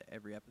show end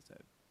every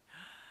episode?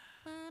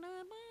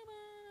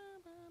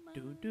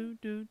 Do do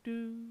do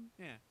do.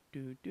 Yeah.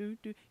 Do do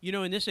do.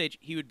 In this age,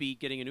 he would be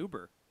getting an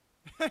Uber.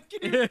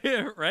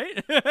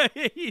 Right?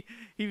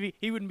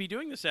 he wouldn't be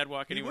doing the sad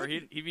walk anymore.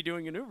 He'd be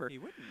doing an Uber. He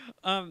wouldn't.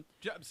 I'm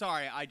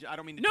sorry, I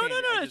don't mean to. No.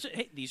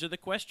 Hey, these are the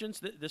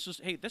questions. This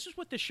is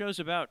what this show's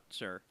about,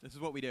 sir. This is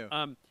what we do.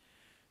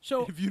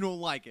 So if you don't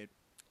like it,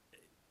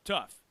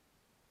 tough.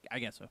 I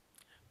guess so.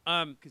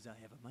 Because I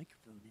have a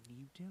microphone and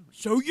you don't.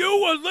 So you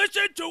will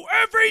listen to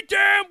every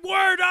damn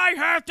word I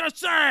have to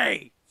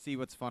say. See,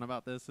 what's fun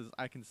about this is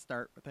I can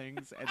start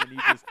things and then you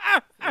just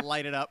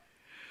light it up,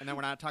 and then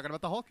we're not talking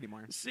about the Hulk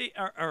anymore. See,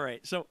 all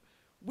right. So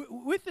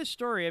with this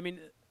story, I mean,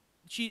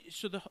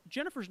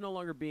 Jennifer's no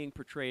longer being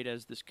portrayed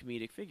as this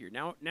comedic figure.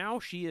 Now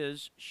she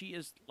is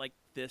like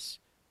this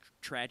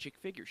tragic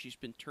figure. She's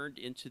been turned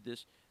into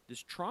this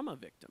trauma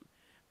victim.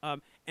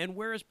 And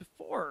whereas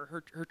before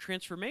her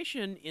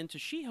transformation into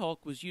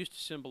She-Hulk was used to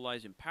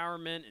symbolize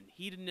empowerment and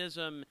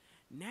hedonism,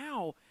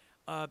 now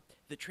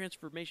the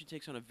transformation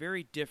takes on a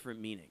very different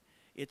meaning.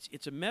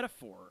 It's a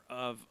metaphor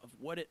of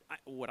what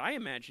I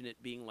imagine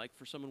it being like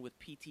for someone with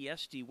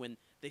PTSD when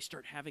they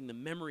start having the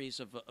memories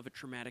of a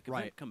traumatic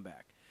event come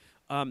back.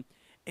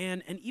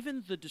 And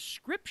even the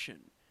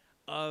description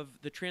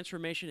of the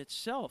transformation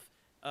itself,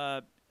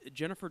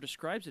 Jennifer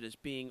describes it as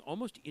being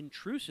almost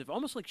intrusive,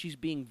 almost like she's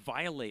being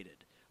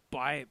violated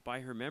by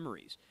her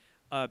memories.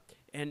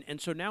 And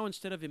so now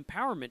instead of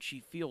empowerment, she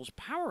feels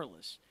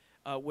powerless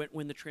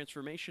when the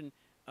transformation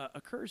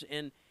occurs.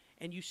 And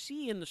you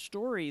see in the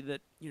story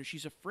that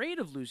she's afraid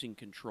of losing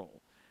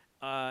control,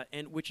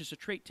 and which is a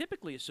trait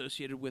typically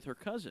associated with her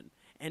cousin.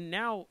 And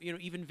now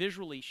even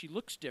visually she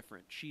looks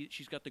different.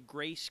 She's got the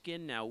gray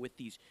skin now with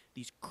these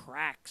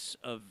cracks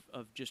of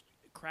just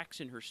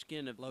cracks in her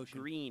skin of lotion.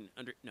 Green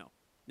under. No,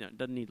 it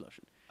doesn't need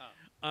lotion.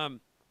 Oh.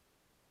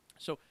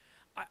 So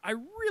I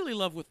really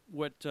love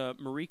what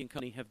Marieke and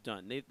company have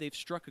done. They've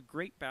struck a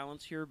great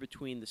balance here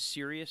between the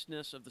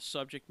seriousness of the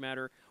subject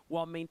matter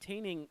while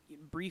maintaining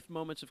brief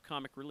moments of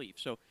comic relief.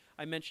 So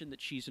I mentioned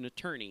that she's an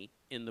attorney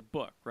in the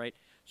book, right?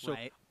 So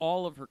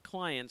all of her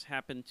clients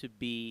happen to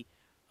be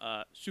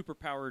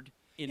superpowered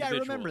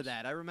individuals.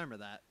 Yeah, I remember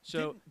that.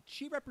 So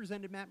she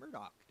represented Matt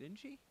Murdock, didn't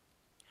she?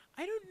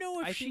 I don't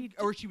know if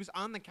or she was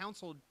on the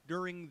council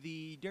during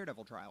the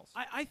Daredevil trials.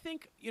 I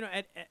think,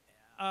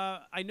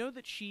 I know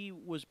that she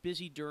was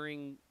busy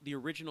during the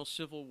original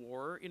Civil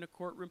War in a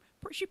courtroom.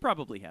 She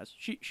probably has.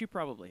 She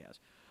probably has.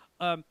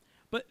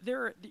 But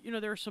there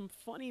are some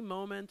funny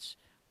moments.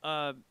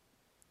 I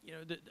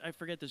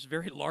forget, this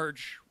very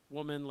large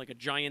woman, like a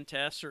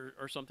giantess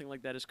or something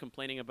like that, is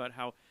complaining about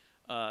how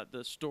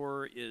the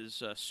store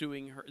is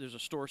suing her. There's a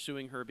store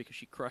suing her because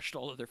she crushed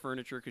all of their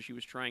furniture because she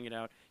was trying it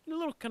out.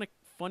 Little kind of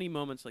funny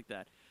moments like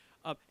that.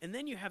 And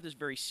then you have this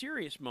very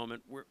serious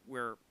moment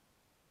where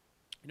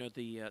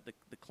the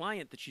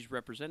client that she's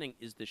representing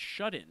is this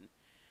shut-in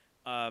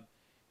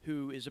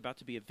who is about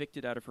to be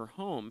evicted out of her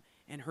home.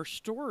 And her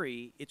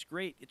story, it's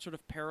great. It sort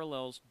of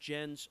parallels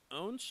Jen's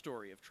own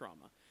story of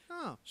trauma.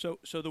 Oh.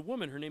 So the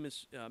woman, her name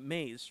is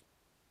Maze,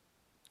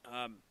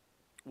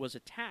 was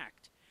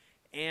attacked,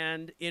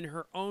 and in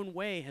her own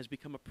way has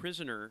become a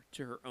prisoner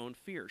to her own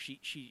fear.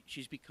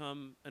 She's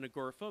become an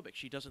agoraphobic.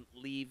 She doesn't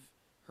leave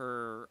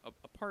her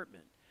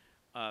apartment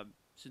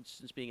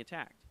since being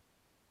attacked.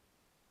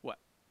 What?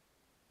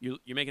 You're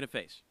making a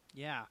face.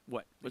 Yeah.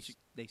 What?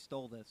 They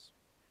stole this.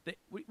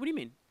 What do you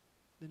mean?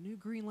 The new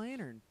Green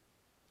Lantern.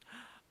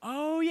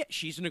 Oh, yeah.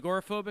 She's an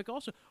agoraphobic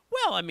also.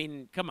 Well, I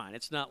mean, come on.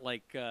 It's not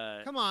like...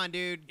 come on,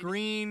 dude.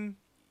 Green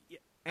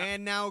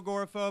and now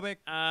agoraphobic.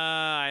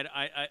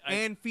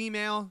 And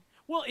female.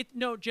 Well,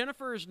 no,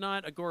 Jennifer is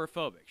not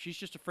agoraphobic. She's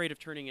just afraid of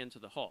turning into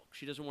the Hulk.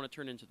 She doesn't want to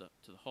turn into the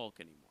Hulk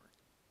anymore.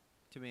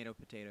 Tomato,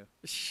 potato.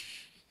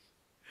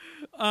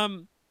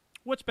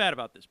 What's bad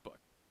about this book?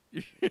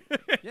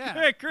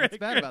 Yeah, Chris, what's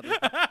bad about this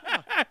book?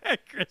 Yeah.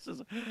 Chris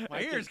is...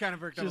 My ears kind of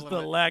perked up a just little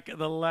bit.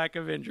 The lack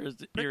of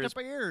interest here up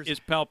my ears. is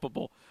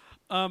palpable.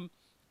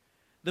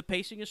 The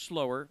pacing is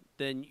slower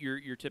than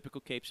your typical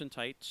Capes and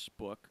Tights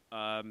book,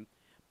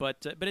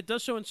 but it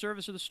does so in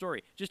service of the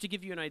story. Just to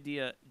give you an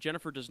idea,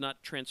 Jennifer does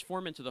not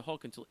transform into the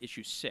Hulk until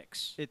issue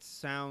 6. It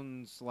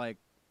sounds like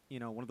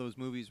one of those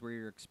movies where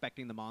you're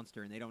expecting the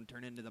monster and they don't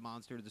turn into the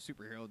monster to the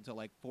superhero until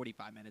like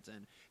 45 minutes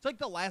in. It's like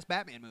the last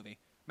Batman movie.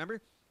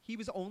 Remember? He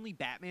was only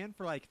Batman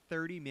for like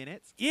 30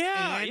 minutes.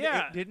 Yeah, and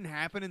yeah. It didn't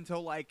happen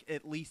until like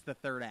at least the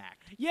third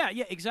act. Yeah,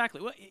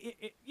 exactly. Well,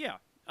 yeah.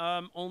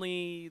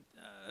 Only,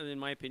 in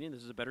my opinion,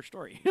 this is a better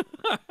story.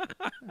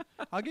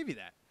 I'll give you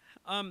that.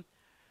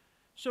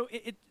 So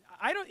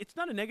it's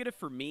not a negative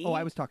for me. Oh,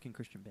 I was talking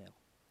Christian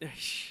Bale.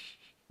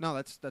 No,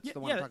 that's the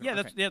one I'm talking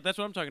about. That's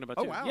what I'm talking about,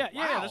 too. Oh, wow. Yeah,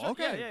 wow. That's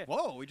okay. Yeah.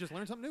 Whoa, we just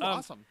learned something new.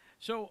 Awesome.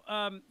 So,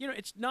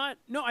 it's not...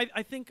 No,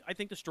 I think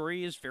the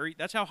story is very...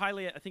 That's how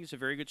highly I think it's a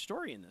very good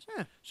story in this.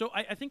 Yeah. So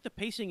I think the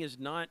pacing is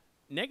not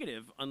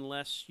negative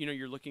unless,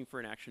 you're looking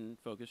for an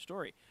action-focused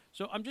story.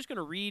 So I'm just going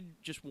to read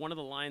just one of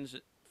the lines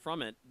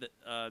from it, that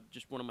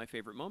just one of my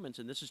favorite moments,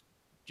 and this is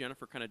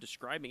Jennifer kind of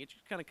describing. It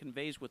just kind of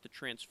conveys what the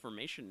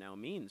transformation now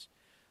means.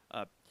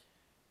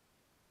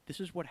 This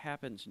is what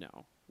happens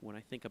now when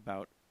I think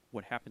about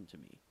what happened to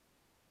me.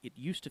 It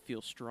used to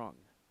feel strong,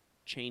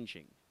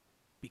 changing,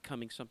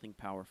 becoming something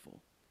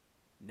powerful.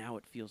 Now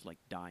it feels like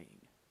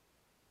dying,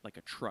 like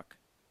a truck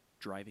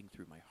driving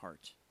through my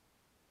heart.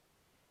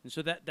 And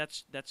so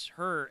that's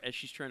her as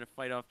she's trying to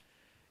fight off.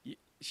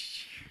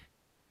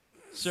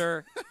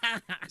 Sir,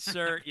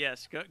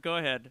 yes, go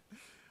ahead.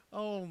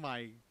 Oh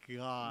my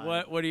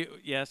God. What do you?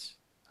 Yes.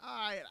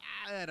 I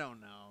don't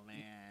know,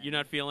 man. You're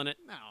not feeling it?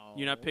 No.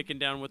 You're not picking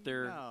down what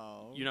they're.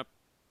 No. You're not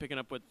picking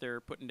up what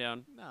they're putting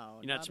down. No.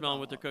 You're not smelling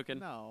what they're cooking.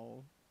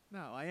 No,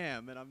 I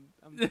am, and I'm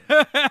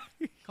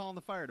calling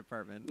the fire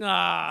department. All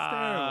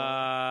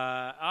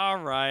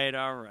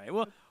right.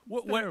 Well,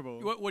 what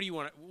do you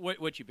want?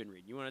 What you've been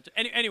reading? You want to?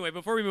 Anyway,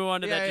 before we move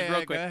on to that, just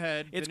real quick. Go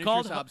ahead. It's Finish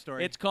called your sob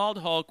story. It's called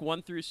Hulk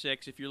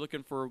 1-6. If you're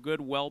looking for a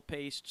good,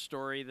 well-paced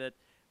story that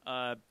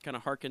kind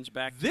of harkens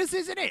back. This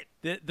isn't it.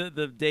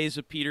 The days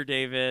of Peter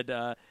David.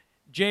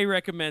 Jay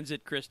recommends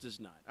it. Chris does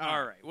not.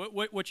 All right.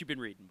 What you been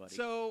reading, buddy?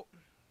 So,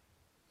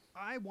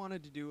 I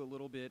wanted to do a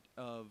little bit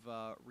of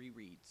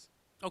rereads.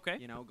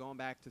 Okay. Going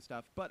back to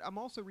stuff, but I'm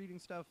also reading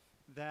stuff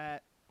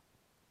that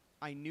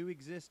I knew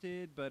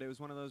existed, but it was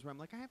one of those where I'm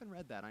like, I haven't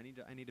read that. I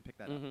need to pick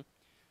that up.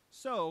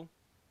 So,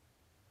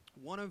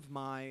 one of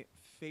my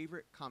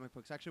favorite comic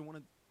books, actually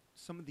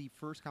some of the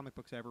first comic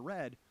books I ever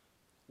read,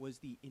 was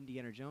the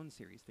Indiana Jones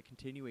series, the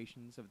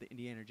continuations of the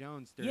Indiana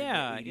Jones during the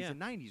 80s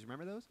and 90s.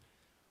 Remember those?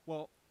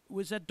 Well,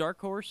 was that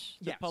Dark Horse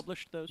that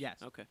published those?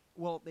 Yes. Okay.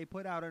 Well, they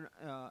put out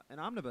an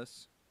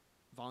omnibus,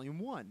 Volume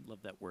 1.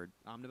 Love that word.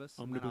 Omnibus.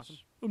 Omnibus. Awesome?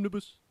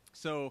 Omnibus.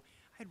 So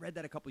I had read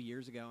that a couple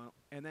years ago,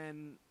 and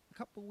then a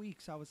couple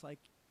weeks ago, I was like,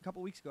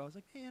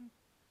 man,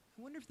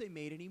 I wonder if they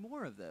made any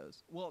more of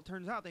those. Well, it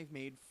turns out they've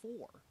made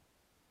 4.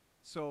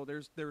 So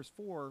there's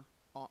 4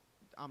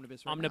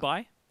 Omnibus right now.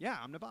 Omnibuy? Yeah,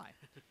 Omnibuy.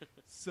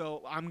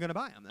 So I'm going to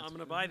buy them. I'm going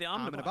to buy the Omnibuy.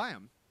 I'm going to buy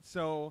them.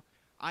 So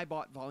I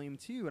bought Volume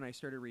 2, and I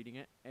started reading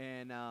it.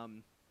 And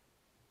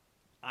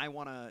I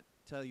want to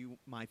tell you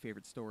my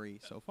favorite story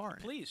so far.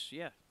 Please,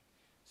 yeah.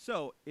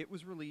 So it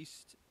was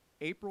released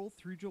April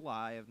through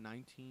July of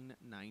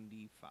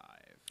 1995.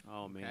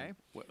 Oh, man.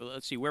 Okay?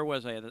 Let's see. Where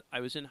was I? I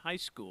was in high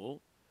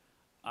school.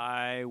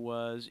 I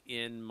was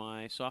in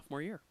my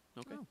sophomore year.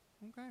 Okay. Oh,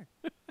 okay.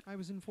 I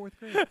was in 4th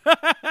grade.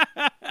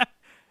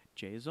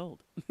 Jay is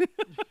old.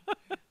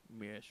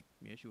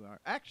 Yes, you are.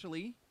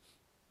 Actually,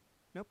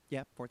 nope.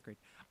 Yeah, 4th grade.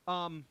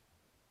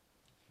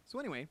 So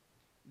anyway,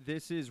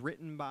 it was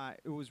written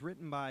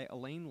by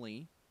Elaine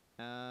Lee.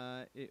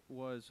 It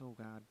was, oh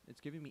God,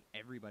 it's giving me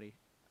everybody.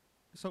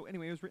 So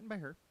anyway, it was written by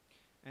her,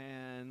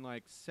 and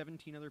like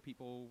 17 other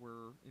people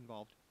were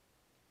involved.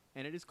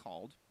 And it is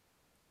called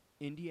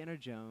Indiana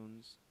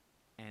Jones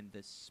and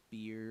the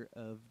Spear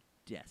of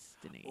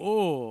Destiny.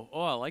 Oh,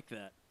 I like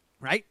that.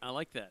 Right? I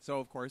like that.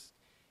 So, of course,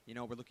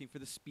 we're looking for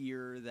the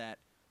spear that,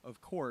 of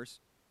course,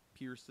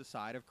 pierced the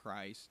side of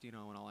Christ, and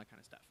all that kind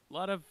of stuff. A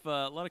lot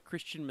of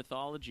Christian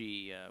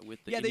mythology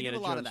with the Yeah, they do Indiana a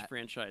lot of Jones that.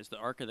 franchise. The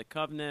Ark of the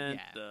Covenant,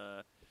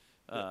 Yeah.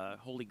 the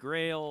Holy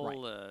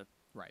Grail,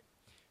 Right.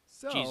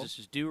 So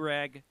Jesus'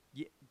 do-rag.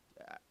 Yeah,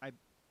 I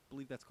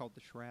believe that's called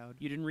the Shroud.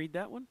 You didn't read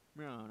that one?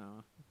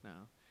 No.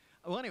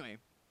 Well, anyway,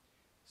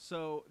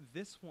 so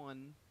this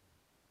one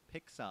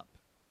picks up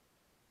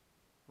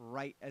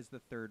right as the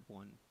third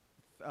one,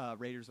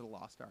 Raiders of the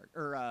Lost Ark,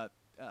 or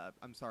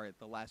I'm sorry,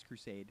 The Last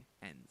Crusade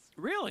ends.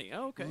 Really?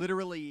 Oh, okay.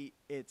 Literally,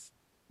 it's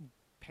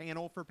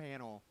panel for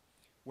panel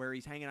where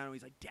he's hanging out and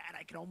he's like, Dad,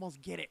 I can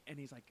almost get it. And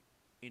he's like,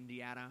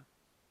 Indiana,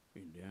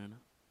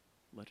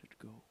 let it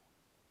go.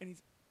 and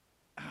he's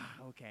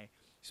okay.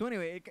 So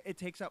anyway, it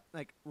takes up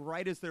like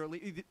right as they're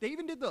they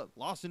even did the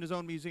Lost in His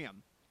Own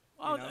Museum.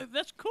 Oh,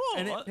 that's cool.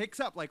 And it picks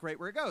up like right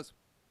where it goes.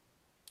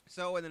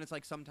 So and then it's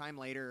like sometime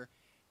later,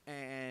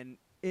 and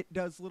it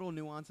does little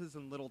nuances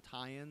and little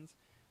tie-ins.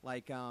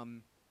 Like I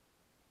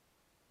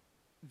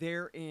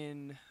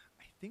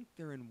think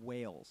they're in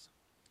Wales,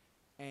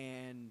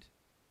 and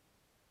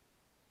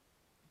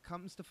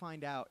comes to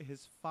find out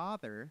his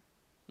father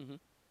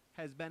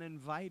has been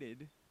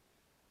invited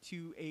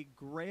to a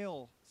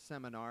Grail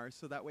seminar,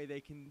 so that way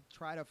they can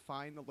try to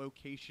find the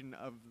location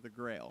of the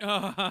Grail.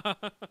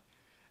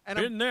 And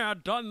Been there,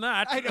 done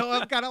that. I know,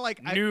 I'm kind of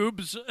like...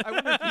 Noobs. I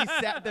wonder if he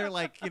sat there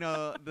like,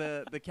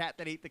 the cat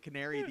that ate the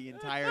canary the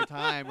entire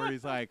time, where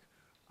he's like,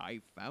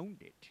 I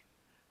found it.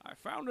 I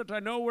found it, I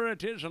know where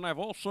it is, and I've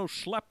also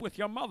slept with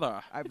your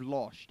mother. I've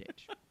lost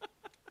it.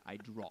 I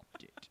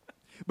dropped it.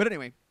 But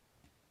anyway,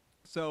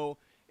 so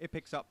it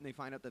picks up, and they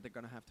find out that they're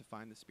going to have to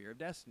find the Spear of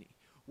Destiny.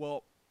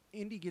 Well,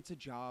 Indy gets a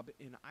job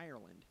in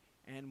Ireland,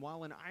 and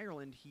while in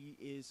Ireland, he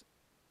is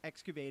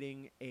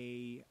excavating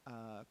a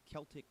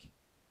Celtic...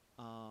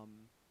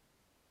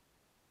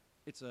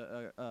 it's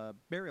a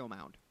burial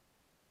mound.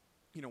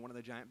 One of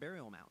the giant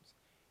burial mounds.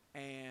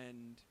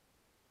 And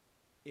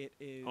it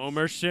is...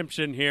 Homer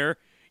Simpson here.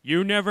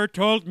 You never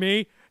told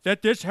me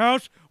that this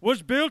house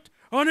was built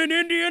on an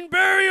Indian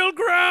burial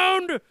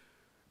ground!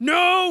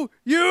 No,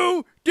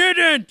 you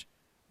didn't!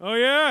 Oh,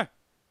 yeah?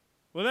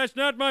 Well, that's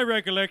not my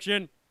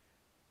recollection.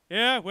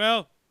 Yeah,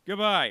 well,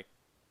 goodbye.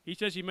 He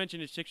says he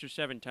mentioned it 6 or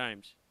 7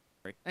 times.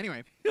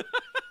 Anyway.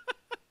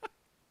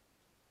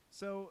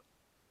 So,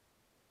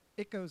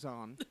 it goes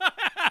on.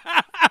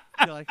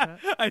 You like that?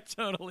 I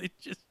totally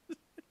just...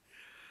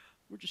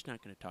 We're just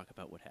not going to talk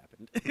about what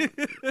happened.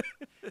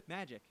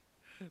 Magic.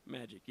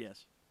 Magic,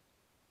 yes.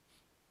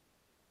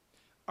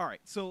 All right,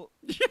 so...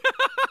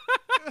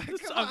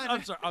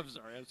 I'm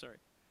sorry.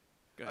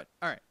 Go ahead.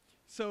 All right,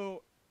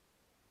 so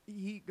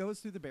he goes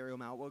through the burial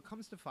mound. Well, it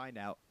comes to find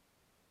out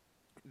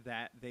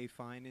that they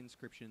find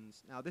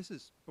inscriptions. Now, this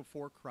is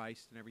before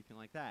Christ and everything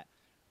like that.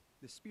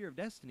 The Spear of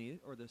Destiny,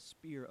 or the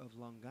Spear of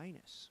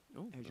Longinus,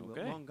 as you will.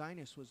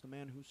 Longinus was the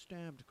man who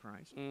stabbed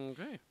Christ.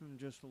 Okay.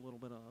 Just a little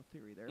bit of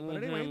theory there.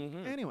 But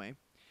anyway,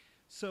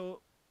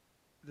 so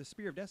the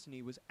Spear of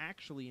Destiny was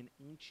actually an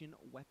ancient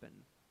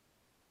weapon.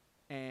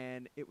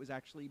 And it was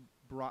actually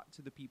brought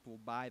to the people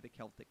by the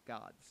Celtic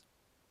gods.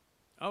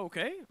 Oh,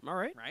 okay. All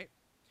right. Right?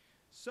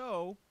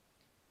 So,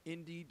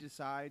 Indy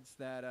decides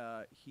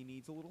that he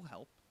needs a little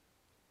help.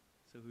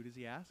 So who does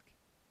he ask?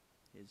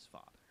 His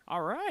father.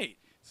 All right.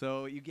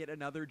 So you get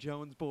another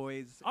Jones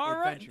Boys All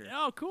adventure. Right.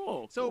 Oh,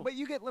 cool. So, cool. But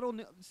you get little...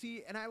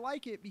 and I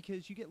like it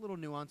because you get little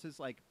nuances.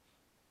 Like,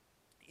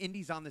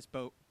 Indy's on this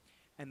boat,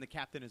 and the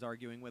captain is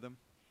arguing with him.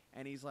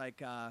 And he's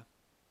like,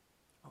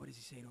 what does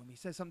he say to him? He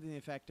says something to the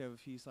effect of,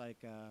 he's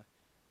like,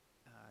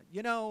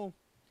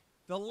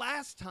 the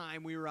last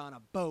time we were on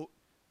a boat,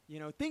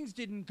 things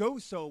didn't go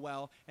so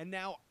well, and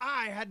now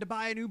I had to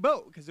buy a new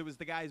boat because it was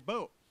the guy's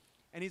boat.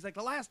 And he's like,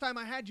 the last time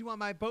I had you on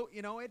my boat,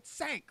 it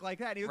sank like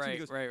that. And he looks at me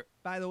and goes,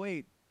 by the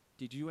way,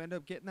 did you end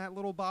up getting that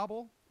little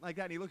bauble? Like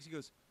that. And he looks, he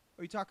goes,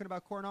 are you talking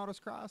about Coronado's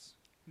Cross?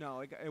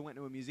 No, it went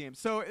to a museum.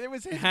 So it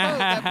was his boat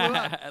that blew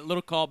up.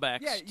 Little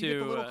callbacks to... Yeah, you get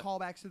the little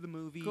callbacks to the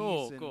movies.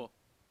 Cool.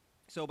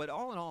 So, but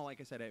all in all, like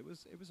I said, it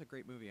was a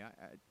great movie.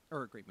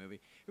 Or a great movie.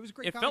 It was a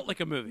great. It felt like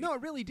a movie. No,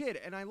 it really did,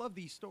 and I love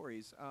these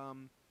stories.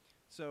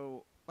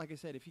 So, like I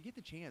said, if you get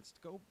the chance,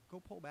 go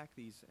pull back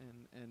these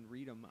and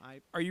read them.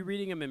 Are you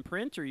reading them in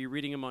print, or are you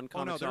reading them on Comixology?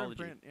 Oh no, they're in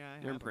print. Yeah,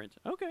 they're in print.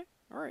 Okay,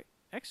 all right,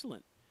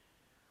 excellent.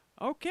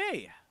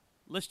 Okay,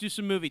 let's do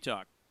some movie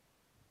talk.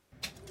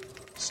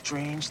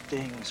 Strange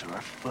things are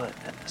afoot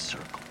at the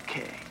Circle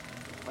K.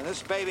 When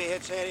this baby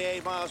hits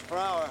 88 miles per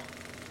hour,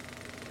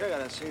 you're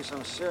gonna see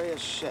some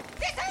serious shit.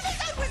 This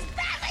episode was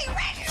badly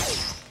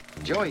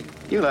written! Joey,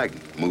 you like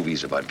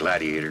movies about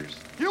gladiators?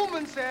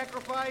 Human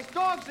sacrifice,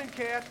 dogs and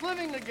cats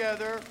living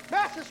together,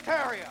 mass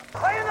hysteria.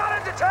 Are you not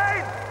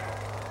entertained?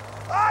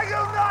 Are you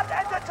not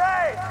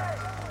entertained?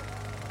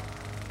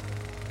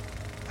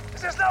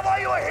 Is this not why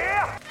you are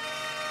here?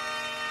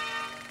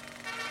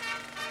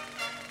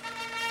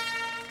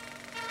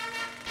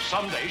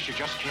 Some days you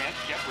just can't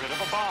get rid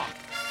of a bomb.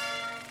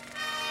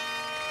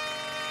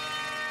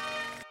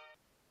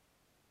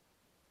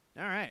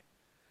 All right.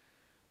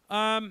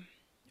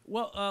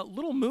 Well, a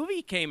little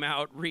movie came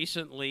out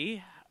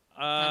recently.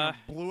 Kind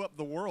of blew up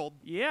the world.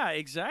 Yeah,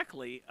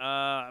 exactly.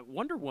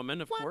 Wonder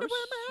Woman, of course.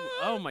 Woman!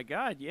 Oh, my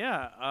God,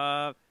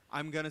 yeah.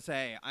 I'm going to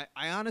say,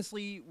 I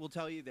honestly will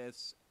tell you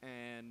this,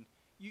 and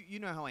you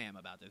know how I am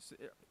about this.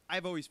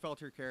 I've always felt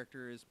her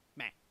character is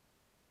meh.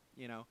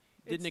 You know?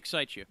 Didn't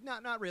excite you?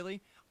 Not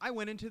really. I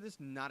went into this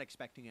not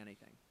expecting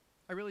anything.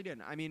 I really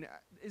didn't. I mean,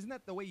 isn't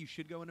that the way you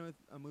should go into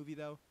a movie,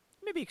 though?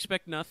 Maybe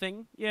expect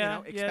nothing.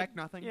 Yeah, expect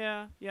nothing.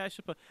 Yeah, I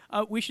suppose.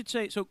 We should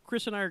say, so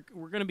Chris and I,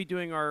 we're going to be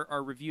doing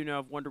our review now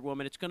of Wonder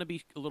Woman. It's going to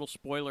be a little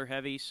spoiler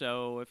heavy,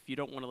 so if you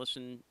don't want to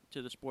listen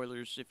to the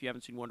spoilers, if you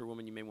haven't seen Wonder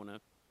Woman, you may want to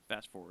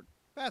fast forward.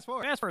 Fast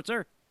forward. Fast forward,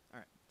 sir. All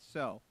right.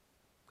 So,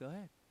 go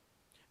ahead.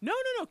 No.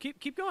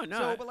 Keep going. No.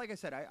 So, but like I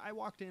said, I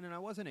walked in and I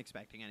wasn't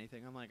expecting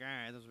anything. I'm like, all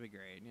right, this will be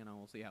great. You know,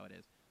 we'll see how it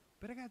is.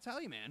 But I got to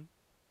tell you, man,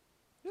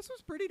 this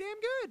was pretty damn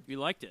good. You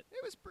liked it.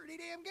 It was pretty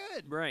damn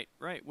good. Right.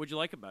 What'd you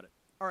like about it?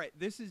 All right,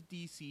 this is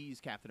DC's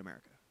Captain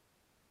America.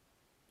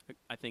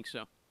 I think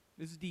so.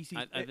 This is DC.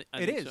 I it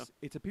think is. so.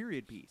 It's a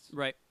period piece.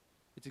 Right.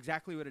 It's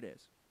exactly what it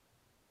is.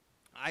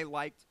 I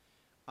liked.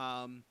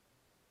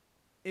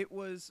 It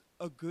was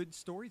a good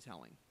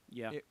storytelling.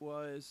 Yeah. It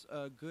was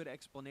a good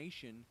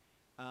explanation.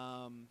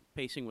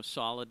 Pacing was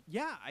solid.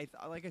 Yeah,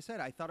 like I said,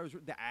 I thought it was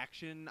the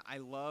action. I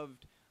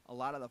loved a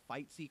lot of the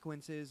fight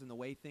sequences and the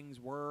way things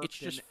worked. It's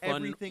just and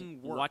fun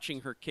everything worked. watching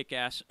her kick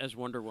ass as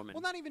Wonder Woman.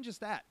 Well, not even just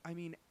that. I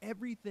mean,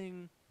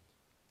 everything.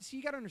 See,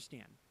 you got to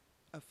understand,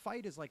 a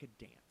fight is like a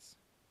dance,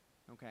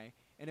 okay?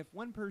 And if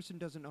one person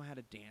doesn't know how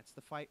to dance, the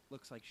fight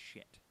looks like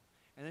shit,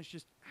 and that's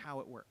just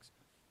how it works.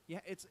 Yeah,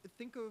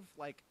 think of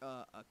like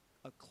a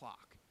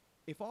clock.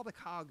 If all the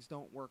cogs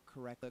don't work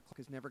correctly, the clock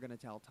is never going to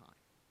tell time.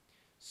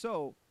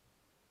 So,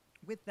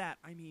 with that,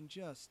 I mean,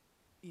 just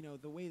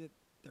the way that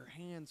their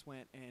hands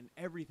went and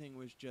everything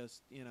was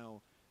just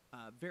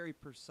very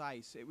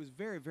precise. It was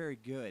very, very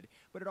good,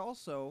 but it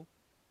also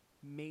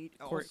made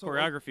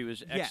choreography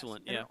was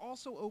excellent. Yes, yeah, and it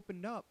also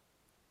opened up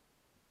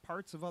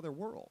parts of other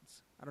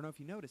worlds. I don't know if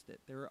you noticed it.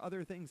 There are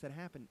other things that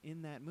happen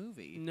in that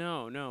movie.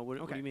 No.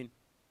 What do you mean?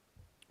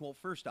 Well,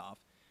 first off,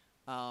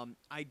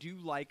 I do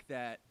like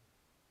that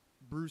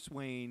Bruce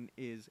Wayne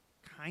is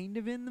kind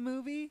of in the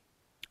movie.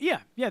 Yeah.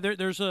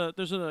 There's a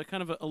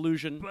kind of a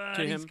allusion but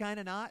to him. He's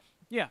kind of not.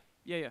 Yeah.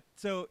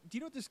 So, do you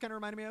know what this kind of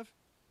reminded me of?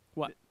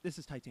 What? This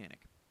is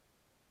Titanic.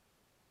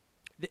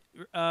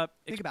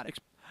 Think about it.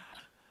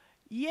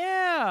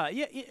 Yeah.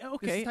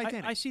 Okay. This is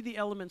Titanic. I see the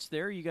elements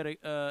there. You got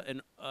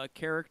a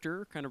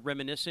character kind of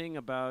reminiscing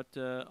about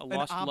a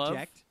lost love,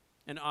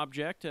 an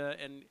object,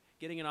 and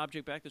getting an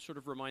object back that sort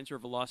of reminds her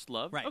of a lost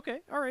love. Right. Okay.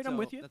 All right. So I'm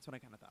with you. That's what I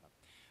kind of thought of.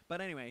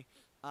 But anyway,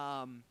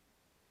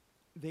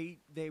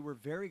 they were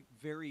very,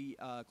 very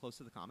close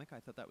to the comic. I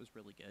thought that was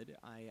really good.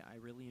 I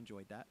really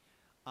enjoyed that.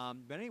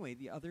 But anyway,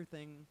 the other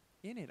thing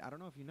in it, I don't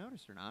know if you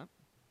noticed or not,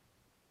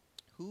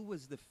 who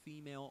was the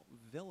female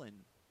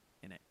villain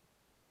in it?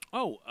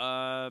 Oh,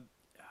 I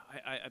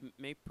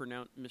may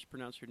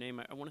mispronounce her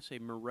name. I want to say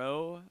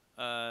Moreau,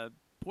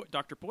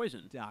 Dr.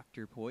 Poison.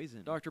 Dr.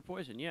 Poison. Dr.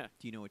 Poison, yeah.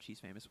 Do you know what she's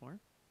famous for?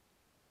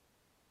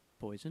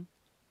 Poison?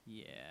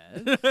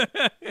 Yes.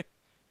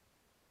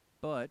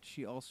 But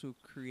she also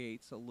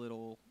creates a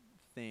little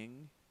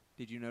thing.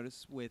 Did you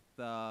notice with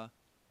the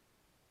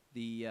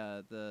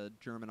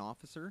German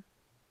officer?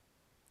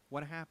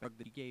 What happened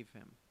that he gave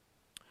him?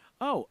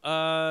 Oh,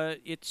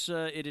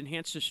 it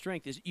enhanced his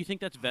strength. You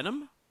think that's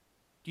Venom?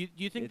 Do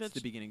you think it's that's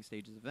the beginning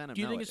stages of Venom?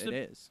 Do you no, think it's it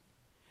is.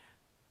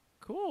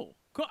 Cool.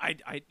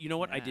 I you know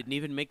what? Yeah. I didn't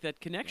even make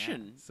that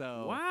connection. Yeah.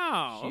 So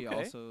wow. She okay.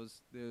 also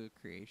is the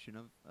creation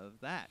of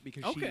that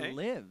because she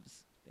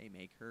lives. They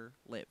make her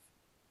live.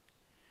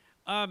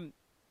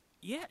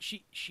 Yeah,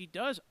 she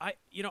does. I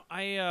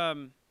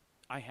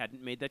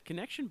hadn't made that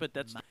connection, but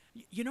that's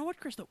you know what,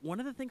 Chris? One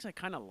of the things I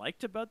kind of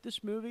liked about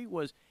this movie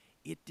was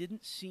it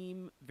didn't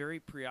seem very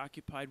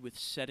preoccupied with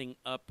setting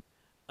up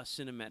a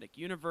cinematic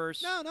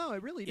universe. No,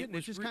 it really didn't.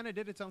 It just kind of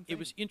did its own thing. It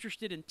was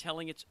interested in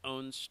telling its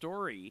own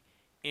story,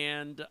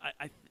 And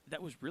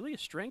that was really a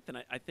strength. And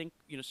I think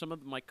some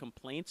of my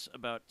complaints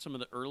about some of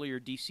the earlier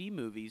DC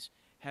movies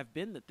have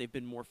been that they've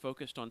been more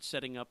focused on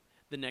setting up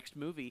the next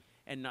movie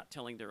and not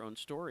telling their own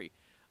story.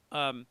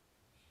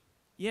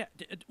 Yeah,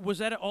 was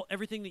that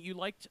everything that you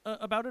liked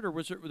about it, or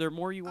was there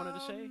more you wanted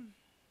to say?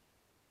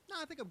 No,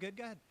 I think I'm good.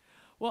 Go ahead.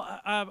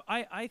 Well,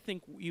 I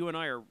think you and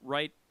I are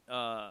right.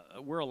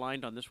 We're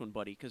aligned on this one,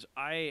 buddy, because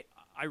I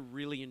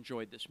really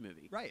enjoyed this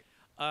movie. Right.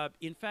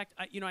 In fact,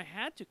 I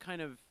had to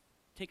kind of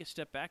take a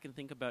step back and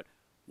think about,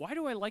 why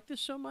do I like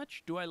this so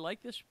much? Do I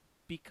like this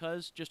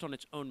because just on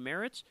its own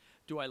merits?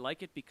 Do I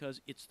like it because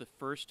it's the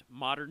first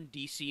modern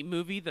DC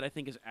movie that I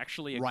think is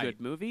actually a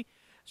good movie?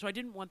 So I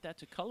didn't want that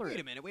to color it. Wait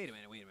a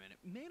minute.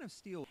 Man of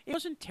Steel. It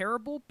wasn't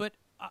terrible, but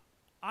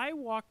I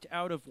walked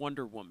out of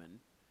Wonder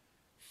Woman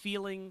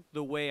feeling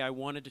the way I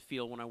wanted to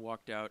feel when I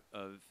walked out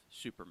of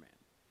Superman.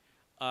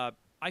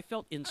 I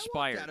felt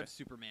inspired. I walked out of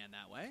Superman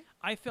that way.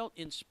 I felt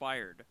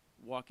inspired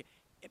walking.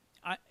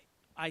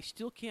 I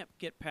still can't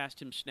get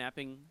past him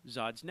snapping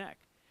Zod's neck.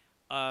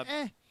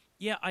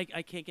 Yeah, I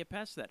can't get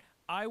past that.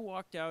 I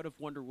walked out of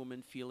Wonder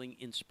Woman feeling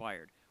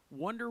inspired.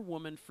 Wonder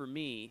Woman, for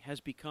me,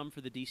 has become for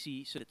the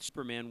DC that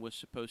Superman was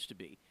supposed to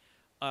be.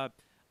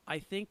 I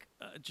think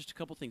just a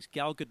couple things.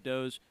 Gal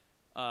Gadot's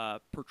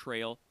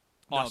portrayal,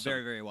 awesome. No,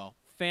 very, very well.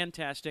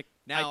 Fantastic.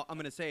 Now, I'm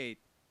going to say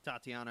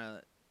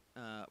Tatiana...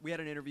 we had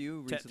an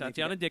interview recently.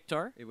 Tatiana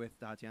Dictar. With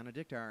Tatiana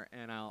Dictar,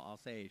 and I'll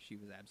say she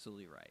was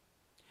absolutely right.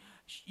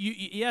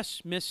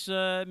 Yes, Miss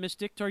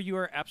Dictar, you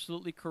are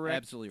absolutely correct.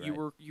 Absolutely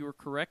right. You were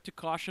correct to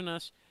caution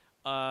us.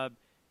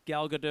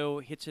 Gal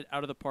Gadot hits it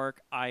out of the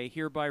park. I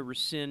hereby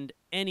rescind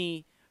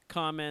any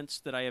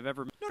comments that I have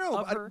ever made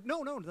of her.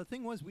 No. The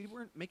thing was, we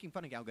weren't making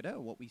fun of Gal Gadot.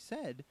 What we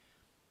said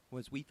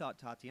was we thought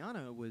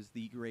Tatiana was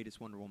the greatest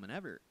Wonder Woman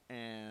ever,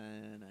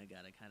 and I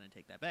gotta kind of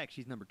take that back.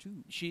 She's number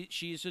 2.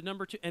 She's a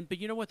number 2, but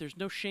you know what? There's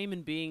no shame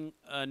in being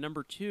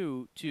number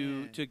 2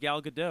 to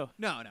Gal Gadot.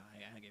 No, I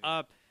give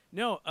it.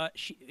 No,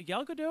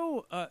 Gal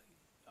Gadot.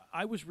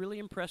 I was really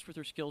impressed with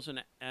her skills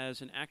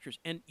as an actress,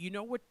 and you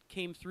know what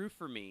came through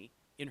for me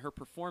in her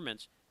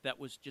performance that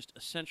was just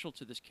essential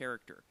to this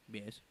character.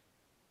 Yes.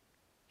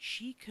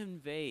 She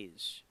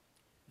conveys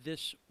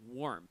this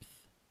warmth.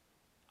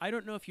 I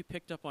don't know if you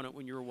picked up on it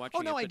when you were watching.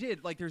 Oh no, I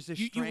did. Like there's this.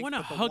 You want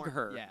to hug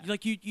her. Yeah.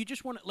 Like you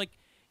just want to like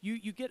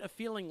you get a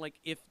feeling like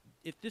if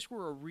this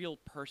were a real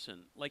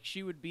person, like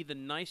she would be the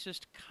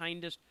nicest,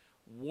 kindest,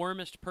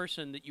 warmest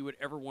person that you would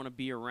ever want to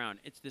be around.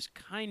 It's this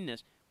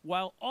kindness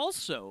while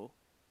also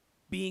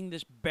being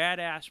this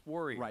badass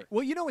warrior. Right.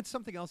 Well, it's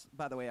something else,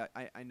 by the way,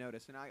 I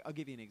noticed, and I'll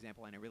give you an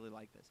example, and I really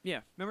like this.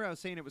 Yeah. Remember I was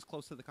saying it was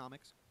close to the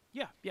comics?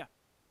 Yeah.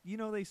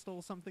 They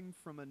stole something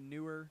from a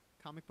newer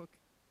comic book?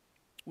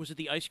 Was it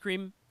the ice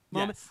cream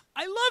moment? Yes.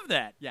 I love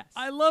that. Yes.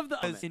 I love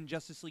that. Because in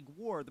Justice League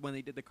War, when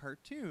they did the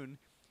cartoon,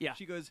 yeah.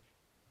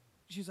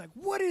 She's like,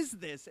 what is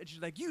this? And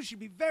she's like, you should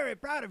be very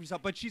proud of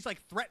yourself. But she's like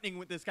threatening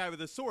with this guy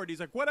with a sword. He's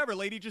like, whatever,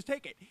 lady, just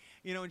take it.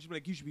 And she's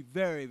like, you should be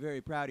very,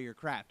 very proud of your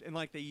craft. And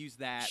like they use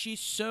that.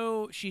 She's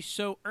so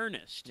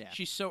earnest. Yeah.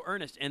 She's so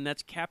earnest, and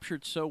that's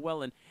captured so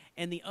well.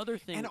 And the other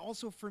thing, and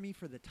also for me,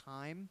 for the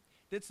time,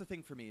 that's the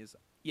thing for me is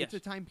yes. It's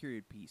a time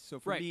period piece. So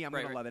for me, I'm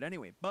going to love it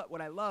anyway. But what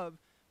I love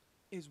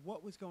is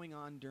what was going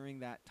on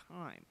during that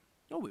time.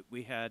 Oh,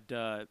 we had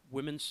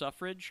women's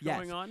suffrage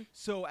going on.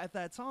 So at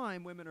that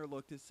time, women are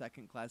looked as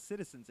second-class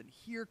citizens, and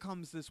here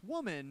comes this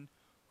woman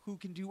who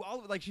can do all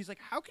of it. Like she's like,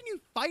 "How can you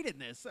fight in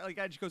this?" Like,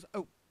 she goes,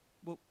 "Oh,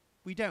 well,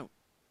 we don't."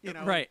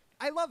 Right.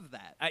 I love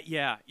that.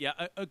 Yeah.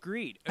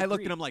 Agreed. I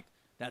looked at him like,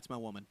 "That's my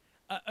woman."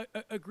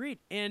 Agreed.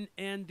 And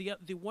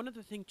the one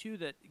other thing too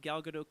that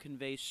Gal Gadot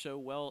conveys so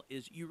well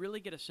is you really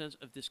get a sense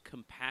of this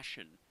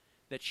compassion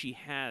that she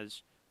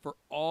has for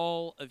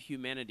all of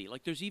humanity.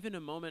 Like there's a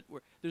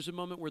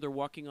moment where they're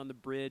walking on the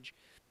bridge,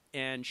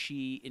 and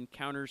she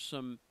encounters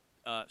some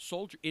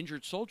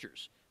injured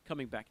soldiers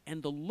coming back,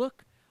 and the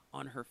look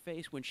on her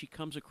face when she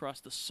comes across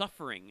the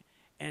suffering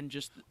and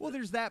just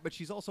there's that, but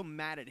she's also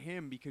mad at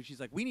him because she's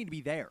like, we need to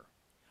be there.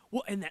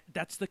 Well, and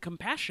that's the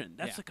compassion.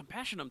 That's the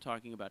compassion I'm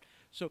talking about.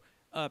 So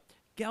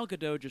Gal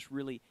Gadot just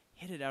really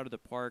hit it out of the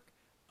park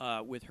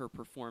with her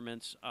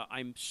performance.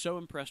 I'm so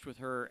impressed with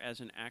her as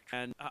an actress,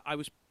 and I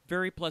was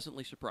very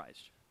pleasantly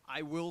surprised.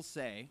 I will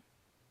say,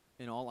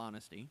 in all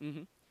honesty,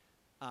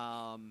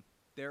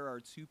 there are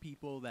 2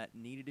 people that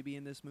needed to be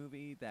in this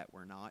movie that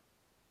were not.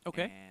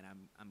 Okay. And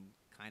I'm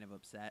kind of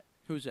upset.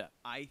 Who's that?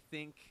 I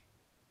think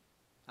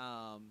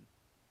I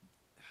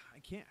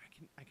can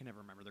never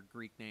remember their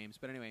Greek names,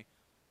 but anyway,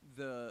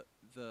 the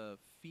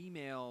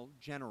female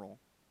general,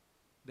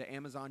 the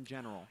Amazon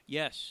general.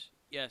 Yes.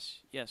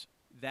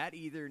 That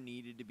either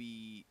needed to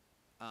be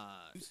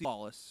Lucy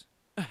Lawless,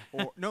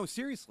 or no,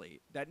 seriously,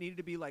 that needed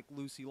to be like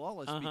Lucy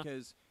Lawless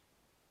because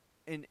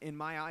in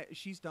my eye,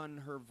 she's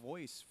done her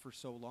voice for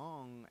so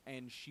long,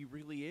 and she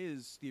really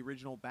is the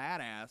original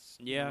badass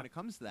when it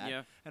comes to that.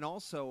 Yeah. And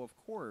also, of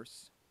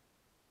course,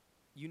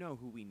 you know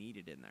who we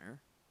needed in there.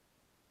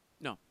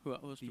 No, who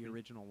else? The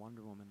original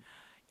Wonder Woman.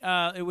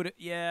 It would,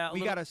 yeah.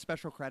 We got a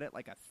special credit,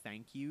 like a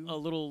thank you. A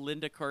little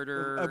Linda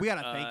Carter. We got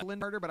a thank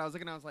Linda Carter, but I was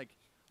like,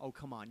 oh,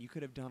 come on, you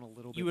could have done a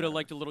little bit. You would have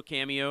liked a little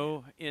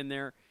cameo in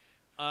there.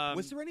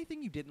 Was there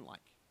anything you didn't like?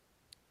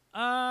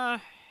 I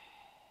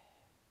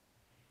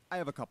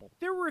have a couple.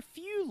 There were a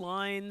few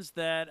lines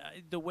that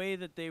the way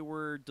that they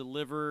were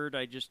delivered,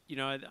 I just,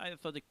 I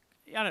thought they,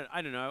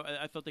 I don't know.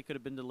 I thought they could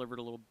have been delivered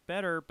a little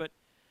better, but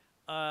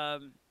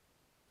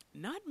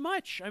not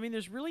much. I mean,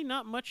 there's really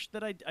not much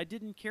that I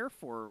didn't care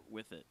for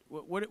with it.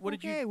 What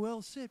did you? Okay,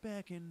 well, sit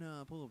back and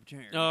pull up a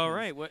chair. All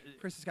right. What?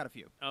 Chris has got a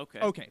few. Okay.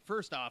 Okay.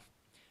 First off,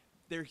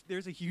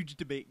 there's a huge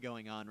debate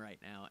going on right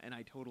now, and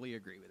I totally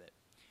agree with it.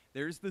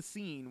 There's the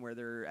scene where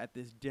they're at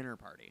this dinner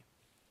party,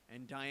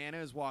 and Diana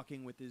is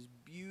walking with this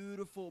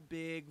beautiful,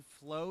 big,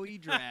 flowy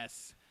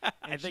dress.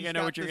 I think I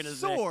know what you're going to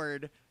say.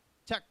 Sword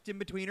tucked in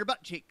between her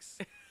butt cheeks.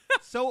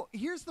 So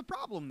here's the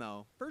problem,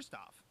 though. First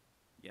off.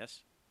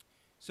 Yes.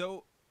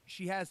 So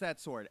she has that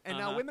sword, and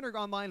now women are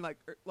online like,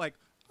 I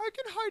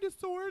can hide a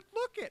sword.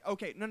 Look it.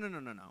 Okay,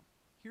 no.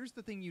 Here's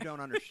the thing you don't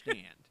understand.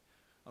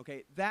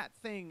 Okay, that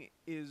thing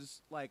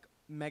is like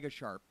mega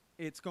sharp.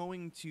 It's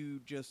going to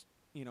just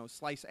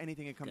slice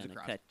anything it comes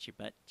across. Cut your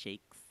butt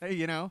cheeks.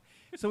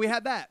 So we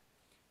had that.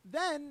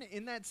 Then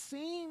in that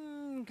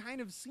same kind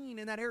of scene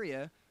in that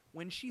area,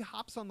 when she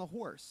hops on the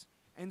horse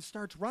and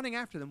starts running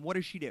after them, what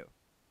does she do?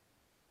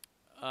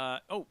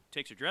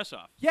 Takes her dress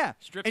off. Yeah.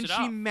 Strips and it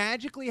she off.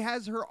 magically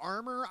has her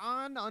armor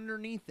on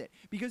underneath it.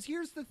 Because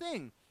here's the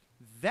thing.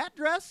 That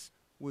dress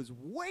was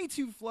way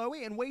too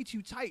flowy and way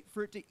too tight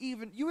for it to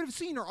even... You would have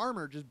seen her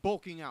armor just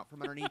bulking out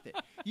from underneath it.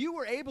 You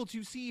were able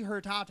to see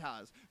her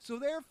tatas. So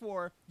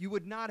therefore, you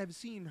would not have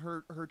seen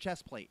her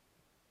chest plate.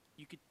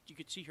 You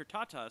could see her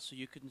tatas, so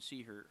you couldn't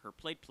see her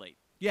plate.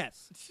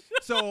 Yes.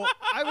 So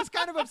I was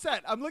kind of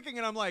upset. I'm looking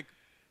and I'm like,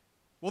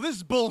 well, this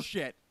is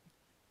bullshit.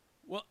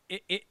 Well,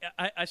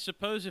 I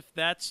suppose if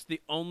that's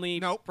the only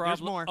Nope, problem...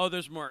 there's more. Oh,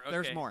 there's more. Okay.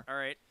 There's more. All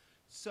right.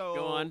 So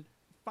go on.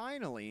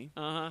 Finally,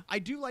 I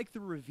do like the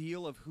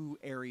reveal of who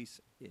Ares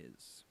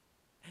is.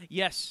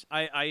 Yes,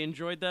 I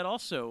enjoyed that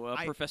also.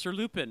 Professor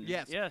Lupin.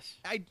 Yes.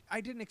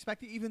 I didn't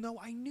expect it, even though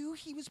I knew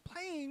he was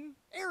playing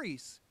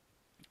Ares.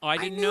 Oh, I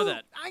didn't know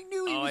that. I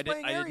knew he was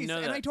playing Ares,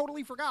 and I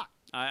totally forgot.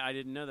 I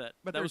didn't know that.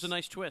 But that was a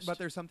nice twist. But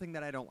there's something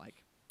that I don't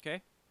like.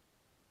 Okay.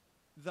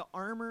 The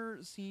armor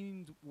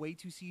seemed way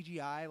too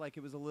CGI, like it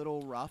was a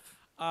little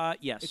rough.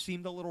 Yes. It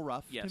seemed a little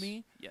rough to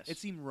me. Yes. It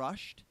seemed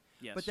rushed.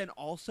 Yes. But then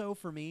also,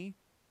 for me,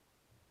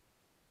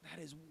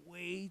 that is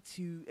way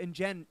too... And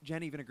Jen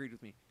even agreed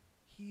with me.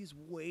 He's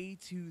way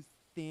too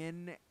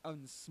thin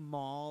and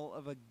small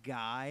of a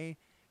guy.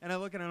 And I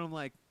look at him and I'm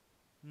like,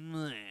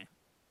 meh.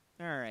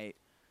 All right.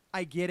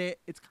 I get it.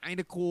 It's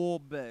kind of cool,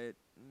 but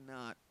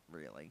not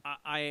really.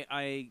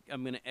 I'm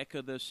going to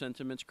echo those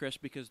sentiments, Chris,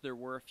 because there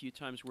were a few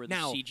times where the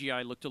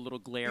CGI looked a little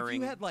glaring.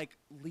 If you had, like,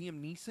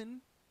 Liam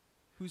Neeson,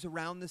 who's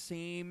around the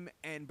same,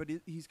 but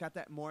he's got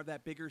that more of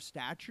that bigger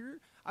stature,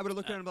 I would have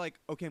looked at him and be like,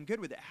 okay, I'm good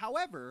with it.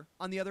 However,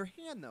 on the other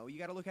hand, though, you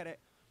got to look at it,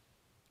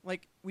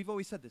 like we've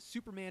always said this,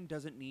 Superman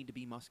doesn't need to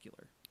be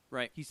muscular.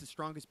 Right. He's the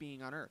strongest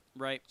being on Earth.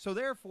 Right. So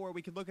therefore,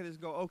 we could look at this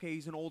and go, okay,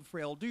 he's an old,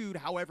 frail dude.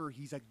 However,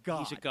 he's a god.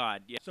 He's a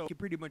god, yeah. So he can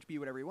pretty much be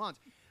whatever he wants.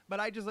 But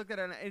I just looked at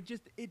it and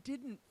it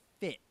didn't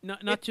fit.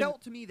 It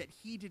felt to me that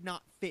he did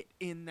not fit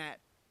in that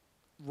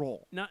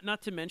role.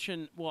 Not to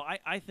mention, well,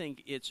 I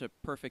think it's a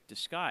perfect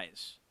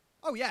disguise.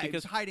 Oh, yeah, because he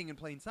was hiding in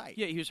plain sight.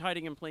 Yeah, he was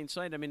hiding in plain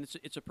sight. I mean,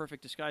 it's a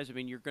perfect disguise. I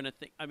mean, you're going to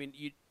think... I mean,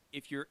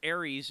 if you're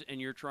Ares and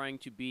you're trying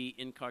to be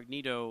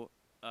incognito,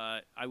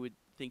 I would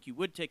think you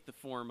would take the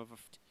form of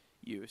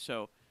you.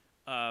 So,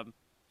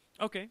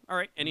 okay, all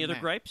right. Any other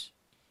gripes?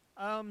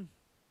 I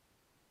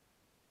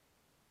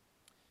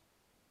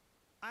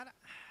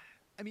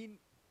mean,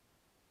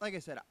 like I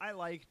said, I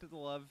liked the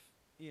love...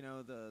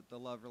 the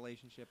love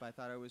relationship. I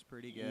thought it was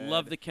pretty good.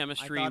 Love the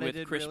chemistry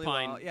with Chris really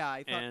Pine. well. Yeah,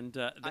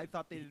 I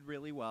thought they did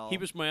really well. He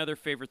was my other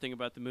favorite thing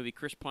about the movie.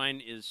 Chris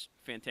Pine is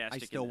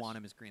fantastic. I still want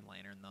him as Green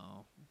Lantern,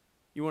 though.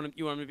 You want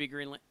him to be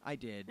Green Lantern? I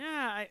did.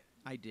 Yeah,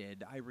 I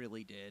did. I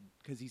really did.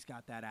 Because he's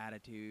got that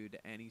attitude,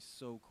 and he's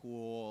so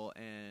cool,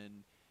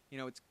 and,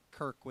 it's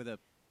Kirk with a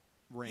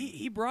ring.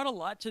 He brought a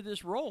lot to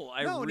this role.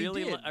 I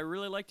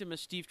really liked him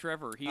as Steve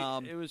Trevor.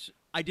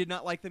 I did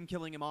not like them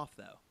killing him off,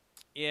 though.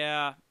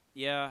 Yeah.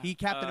 He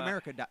Captain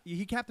America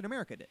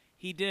did.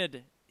 He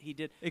did.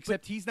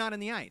 Except he's not in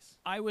the ice.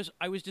 I was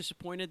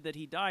disappointed that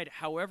he died.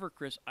 However,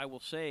 Chris, I will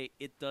say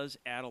it does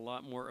add a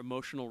lot more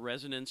emotional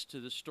resonance to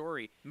the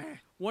story. Meh.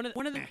 One of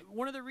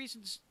the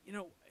reasons,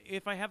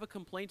 if I have a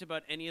complaint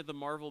about any of the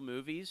Marvel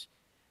movies,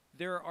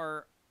 there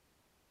are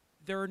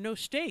no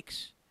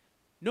stakes.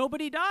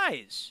 Nobody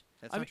dies.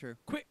 That's not true.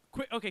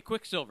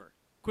 Quicksilver.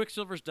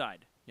 Quicksilver's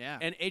died. Yeah.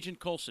 And Agent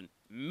Coulson,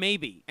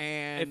 maybe.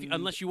 And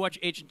unless you watch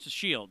Agents of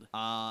S.H.I.E.L.D.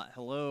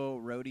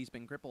 Hello, Rhodey's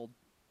been crippled.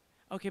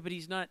 Okay, but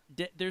he's not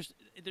dead. There's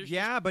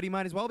but he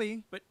might as well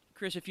be. But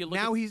Chris, if you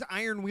look he's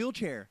iron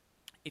wheelchair.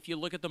 If you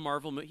look at the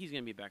Marvel movie, he's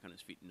going to be back on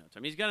his feet in no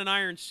time. He's got an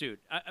iron suit.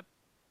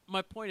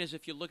 My point is,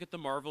 if you look at the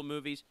Marvel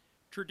movies,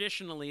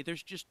 traditionally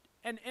there's just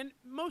and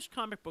most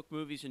comic book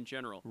movies in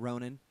general,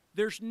 Ronin.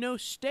 There's no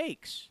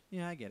stakes.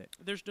 Yeah, I get it.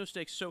 There's no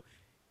stakes. So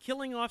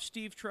killing off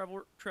Steve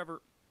Trevor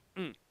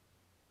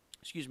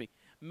excuse me,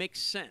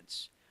 makes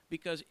sense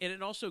because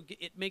it also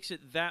it makes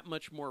it that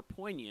much more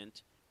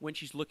poignant when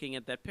she's looking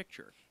at that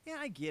picture. Yeah,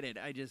 I get it.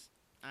 I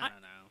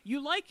don't know.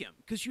 You like him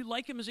because you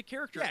like him as a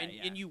character,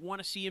 Yeah, and you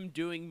want to see him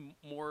doing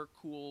more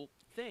cool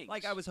things.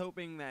 Like, I was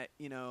hoping that,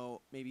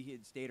 maybe he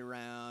had stayed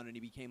around and he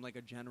became like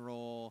a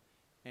general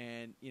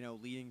and,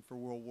 leading for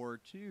World War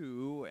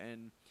II.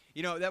 And,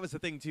 that was the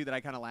thing, too, that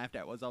I kind of laughed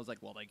at was I was like,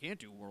 well, they can't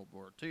do World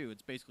War II.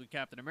 It's basically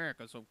Captain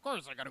America. So, of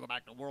course, I got to go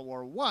back to World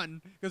War I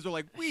because they're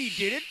like, we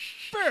did it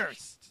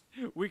first.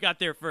 We got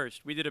there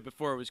first. We did it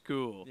before it was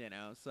cool.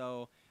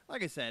 So,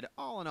 like I said,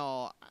 all in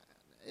all,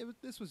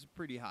 this was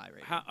pretty high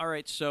rating. All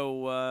right,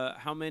 so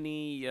how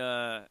many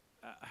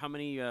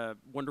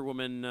Wonder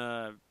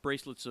Woman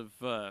bracelets of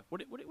what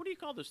do you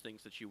call those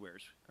things that she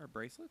wears? Are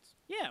bracelets?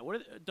 Yeah,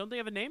 don't they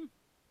have a name?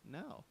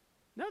 No,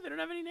 they don't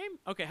have any name.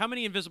 Okay, how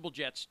many invisible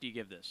jets do you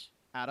give this?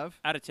 Out of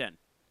 10?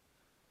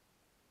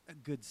 A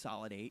good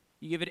solid 8.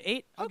 You give it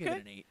 8? I'll okay. give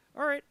it an 8.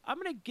 All right, I'm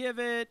gonna give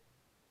it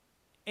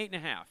 8.5.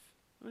 I'm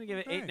gonna give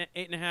it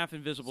 8.5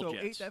 invisible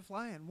jets. So 8 that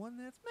fly and 1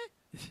 that's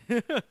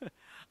meh.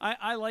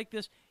 I like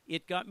this.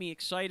 It got me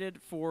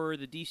excited for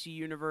the DC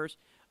universe.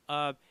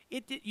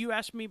 It did. You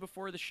asked me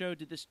before the show,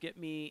 did this get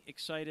me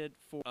excited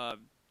for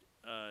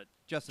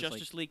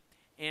Justice League?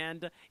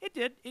 And it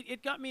did.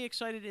 It got me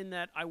excited in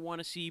that I want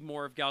to see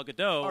more of Gal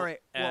Gadot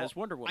as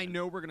Wonder Woman. I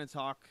know we're going to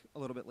talk a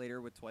little bit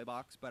later with Toy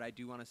Box, but I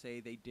do want to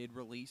say they did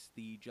release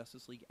the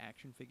Justice League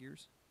action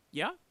figures.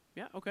 Yeah?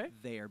 Yeah, okay.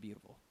 They are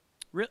beautiful.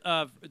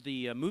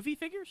 The movie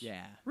figures?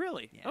 Yeah.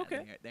 Really? Yeah,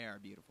 okay. They are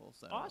beautiful,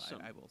 so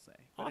awesome. I will say.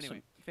 But awesome.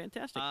 Anyway.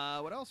 Fantastic.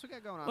 What else we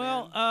got going on?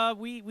 Well,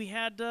 we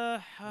had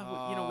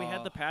we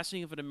had the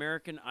passing of an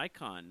American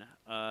icon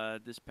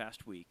this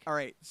past week. All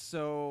right,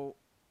 so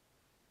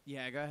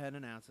yeah, go ahead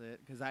and announce it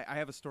because I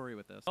have a story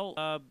with this.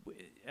 Well,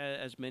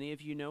 as many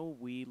of you know,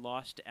 we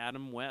lost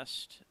Adam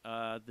West,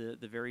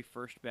 the very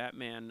first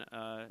Batman,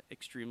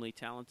 extremely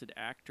talented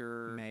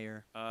actor,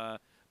 Mayor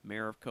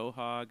of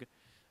Quahog.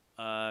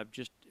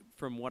 Just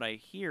from what I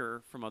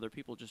hear from other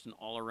people, just an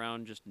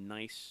all-around, just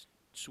nice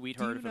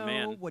sweetheart of a man. Do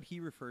you know what he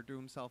referred to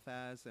himself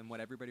as and what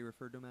everybody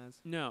referred to him as?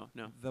 No.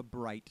 The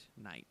Bright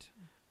Knight.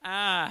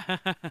 Ah,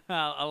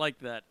 I like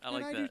that.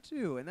 I do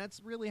too, and that's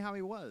really how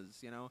he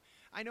was.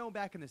 I know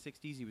back in the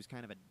 '60s he was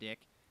kind of a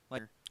dick.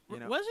 Like,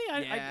 was he?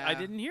 I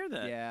didn't hear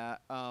that. Yeah,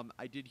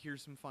 I did hear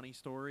some funny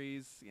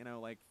stories.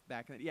 Like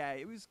back in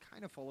it was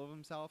kind of full of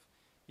himself.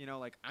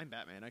 Like, I'm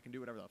Batman, I can do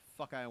whatever the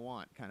fuck I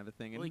want, kind of a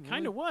thing. Well, he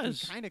kind of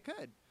was. He kind of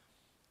could.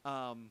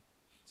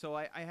 So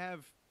I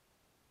have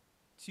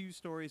 2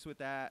 stories with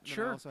that. And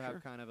sure. I also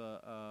have kind of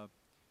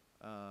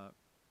a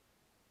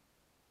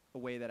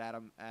way that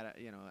Adam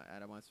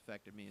West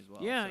affected me as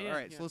well. Yeah, so, yeah. All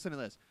right, yeah. so listen to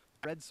this.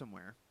 I read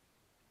somewhere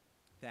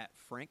that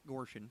Frank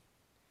Gorshin,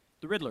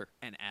 the Riddler,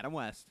 and Adam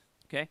West,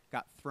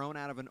 got thrown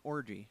out of an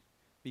orgy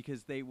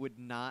because they would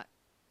not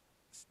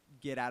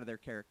get out of their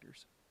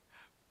characters.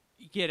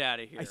 Get out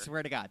of here. I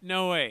swear to God.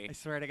 No way. I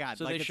swear to God.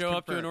 So like, they show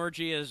up to an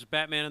orgy as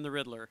Batman and the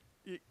Riddler.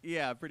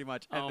 Yeah, pretty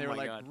much. And they were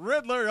like, God.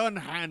 Riddler,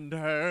 unhand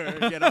her.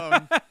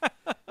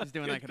 He's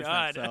doing that kind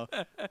of stuff.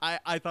 So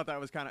I thought that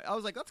was I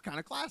was like, that's kind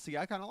of classy.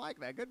 I kind of like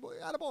that. Good boy.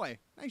 Attaboy.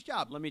 Nice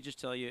job. Let me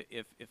just tell you,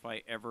 if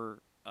I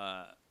ever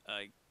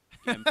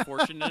am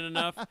fortunate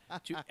enough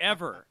to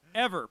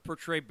ever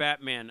portray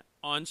Batman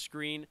on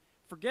screen,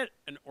 forget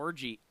an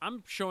orgy.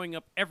 I'm showing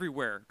up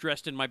everywhere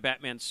dressed in my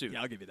Batman suit.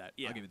 Yeah, I'll give you that.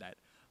 Yeah. I'll give you that.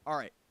 All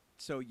right.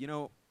 So,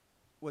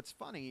 what's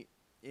funny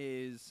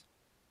is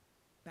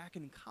back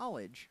in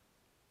college,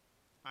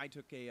 I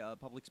took a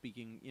public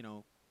speaking,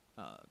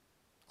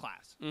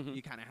 class. Mm-hmm.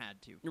 You kind of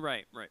had to.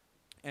 Right.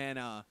 And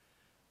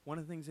one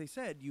of the things they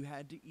said, you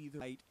had to either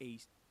write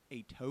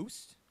a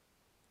toast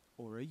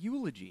or a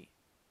eulogy.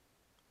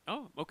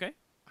 Oh, okay.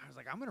 I was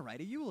like, I'm going to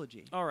write a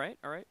eulogy. All right.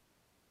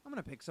 I'm going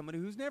to pick somebody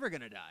who's never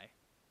going to die.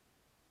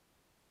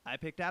 I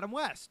picked Adam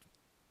West.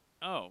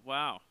 Oh,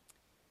 wow.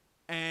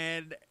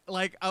 And,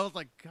 I was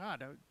like,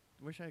 God, I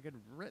wish I could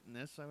have written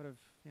this. I would have,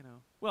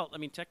 Well, I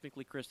mean,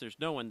 technically, Chris, there's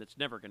no one that's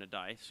never going to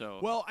die, so...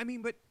 Well, I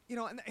mean, but,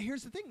 and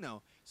here's the thing,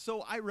 though.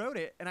 So I wrote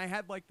it, and I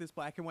had, this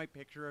black and white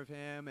picture of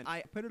him, and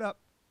I put it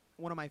up,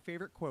 one of my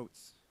favorite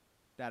quotes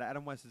that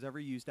Adam West has ever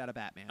used out of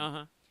Batman.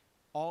 Uh-huh.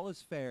 All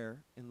is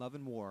fair in love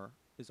and war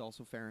is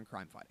also fair in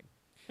crime fighting.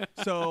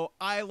 So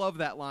I love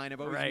that line.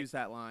 I've always used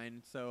that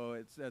line,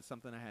 so that's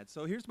something I had.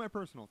 So here's my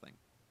personal thing.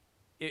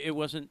 It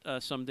wasn't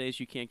some days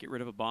you can't get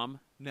rid of a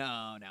bomb? No.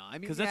 I mean,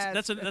 because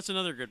that's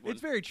another good one.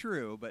 It's very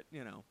true, but,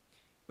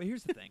 But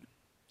here's the thing.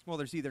 Well,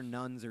 there's either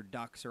nuns or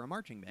ducks or a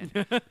marching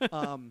band.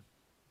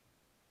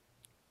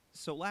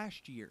 So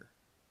last year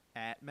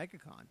at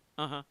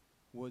MegaCon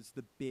was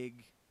the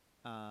big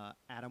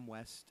Adam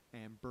West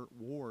and Burt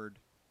Ward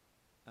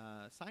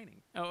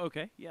signing. Oh,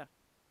 okay, yeah.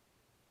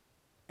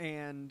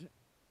 And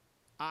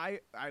I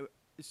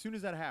as soon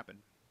as that happened,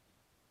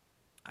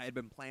 I had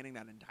been planning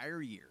that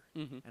entire year,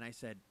 and I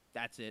said,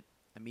 "That's it.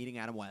 I'm meeting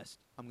Adam West.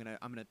 I'm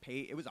gonna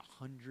pay. It was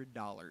 $100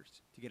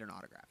 to get an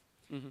autograph.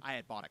 Mm-hmm. I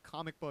had bought a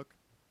comic book.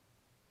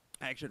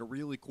 I actually had a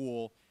really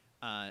cool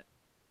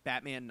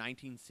Batman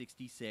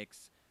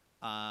 1966.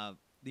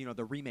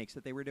 The remakes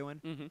that they were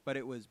doing, but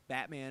it was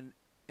Batman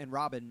and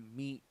Robin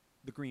meet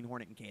the Green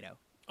Hornet and Kato.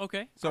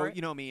 Okay. So right.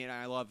 You know me, and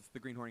I love the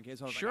Green Hornet and Kato.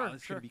 So I was sure, like, oh,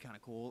 this is sure. gonna be kind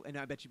of cool. And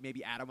I bet you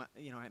maybe Adam,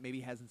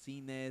 maybe hasn't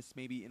seen this.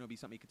 Maybe it'll be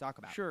something you could talk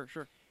about. Sure.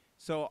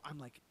 So I'm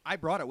like, I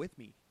brought it with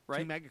me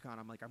right. to MegaCon.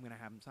 I'm like, I'm gonna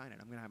have him sign it.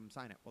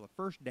 Well, the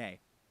first day,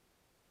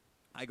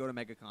 I go to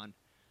MegaCon.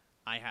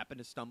 I happen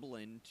to stumble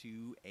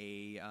into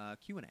a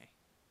Q&A.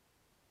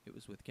 It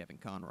was with Kevin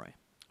Conroy.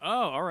 Oh,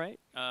 all right.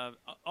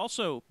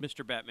 Also,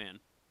 Mr. Batman.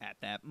 At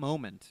that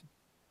moment,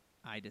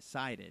 I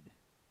decided,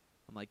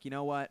 I'm like, you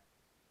know what?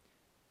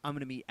 I'm going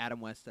to meet Adam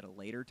West at a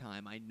later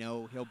time. I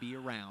know he'll be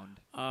around.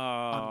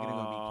 I'm going to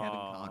go meet Kevin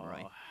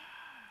Conroy.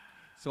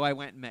 So I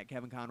went and met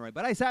Kevin Conroy,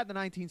 but I sat in the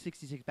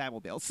 1966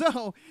 Batmobile.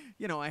 So,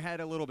 I had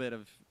a little bit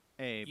of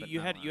a. But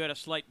you had a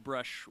slight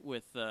brush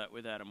with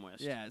Adam West.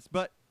 Yes,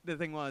 but the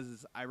thing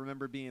was, I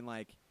remember being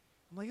like,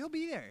 he'll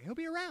be there. He'll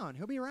be around.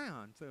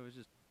 So it was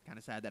just kind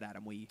of sad that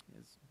Adam Wee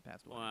has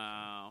passed away.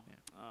 Wow. So,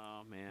 yeah.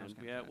 Oh man.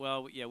 Yeah.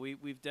 Well, yeah.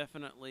 We've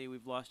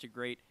lost a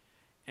great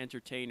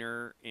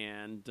entertainer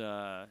and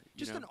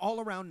just an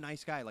all-around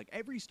nice guy. Like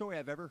every story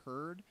I've ever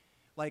heard,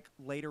 like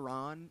later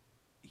on,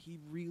 he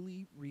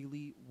really,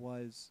 really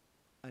was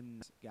a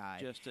nice guy.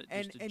 Just a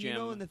and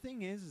gem. And the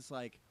thing is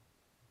like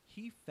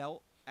he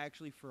felt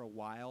actually for a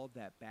while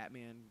that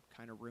Batman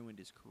kind of ruined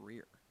his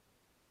career.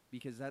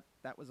 Because that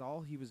was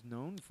all he was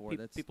known for.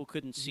 People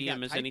couldn't see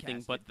him as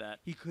anything but that.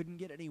 He couldn't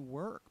get any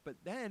work. But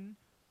then,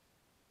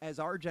 as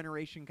our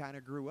generation kind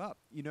of grew up,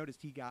 you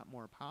noticed he got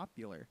more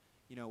popular.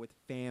 With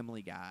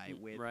Family Guy,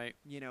 with right.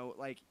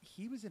 Like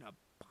he was in a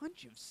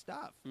bunch of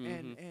stuff,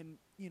 and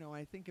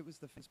I think it was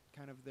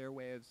kind of their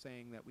way of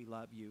saying that we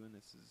love you, and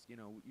this is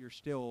you're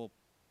still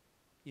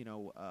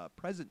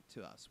present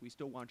to us. We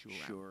still want you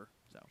around.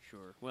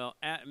 Sure. Well,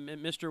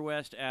 Mr.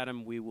 West,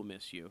 Adam, we will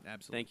miss you.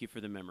 Absolutely. Thank you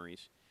for the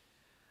memories.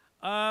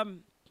 All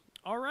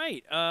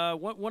right.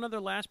 One other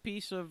last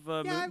piece of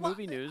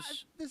movie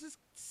news. This is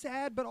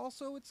sad, but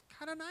also it's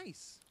kind of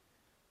nice.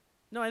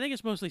 No, I think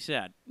it's mostly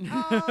sad.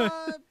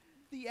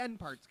 The end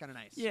part's kind of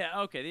nice.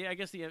 Yeah. Okay. I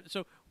guess the end.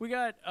 So we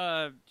got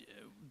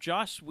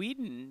Joss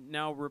Whedon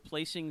now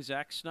replacing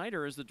Zack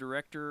Snyder as the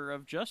director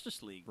of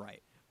Justice League.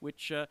 Right.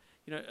 Which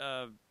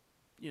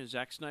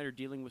Zack Snyder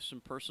dealing with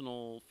some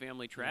personal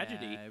family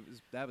tragedy. Yeah,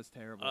 that was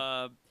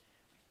terrible.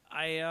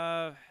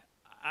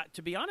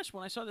 To be honest,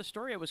 when I saw this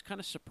story, I was kind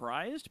of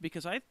surprised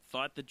because I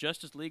thought the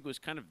Justice League was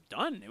kind of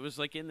done. It was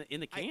like in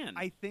the can.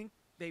 I think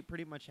they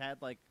pretty much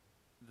had like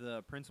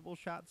the principal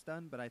shots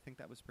done, but I think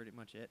that was pretty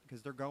much it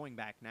because they're going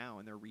back now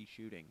and they're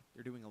reshooting.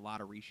 They're doing a lot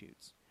of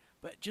reshoots.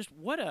 But just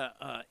what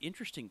a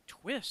interesting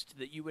twist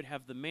that you would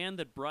have the man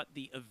that brought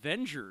the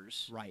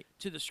Avengers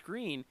to the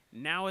screen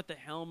now at the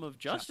helm of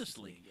Justice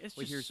League.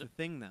 Here's the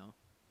thing, though.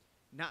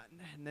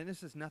 And then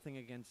this is nothing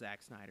against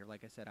Zack Snyder.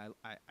 Like I said,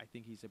 I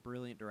think he's a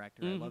brilliant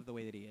director. I love the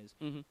way that he is.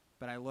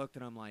 But I looked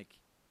and I'm like,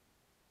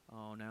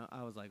 oh no.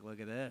 I was like, look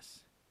at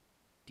this.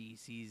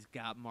 DC's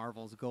got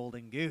Marvel's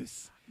golden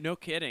goose. No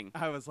kidding.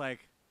 I was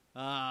like,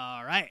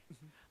 all right.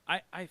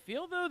 I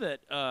feel, though,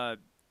 that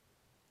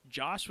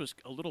Joss was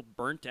a little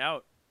burnt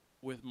out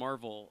with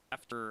Marvel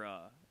after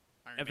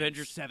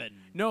Avengers 7.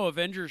 No,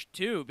 Avengers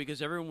 2,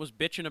 because everyone was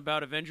bitching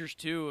about Avengers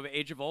 2 of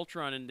Age of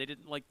Ultron, and they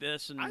didn't like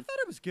this. And I thought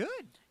it was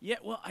good. Yeah,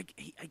 well, I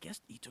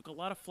guess he took a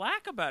lot of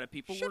flack about it.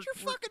 People Shut your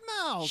fucking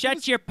mouth.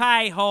 Shut your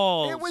pie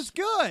holes. It was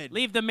good.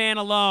 Leave the man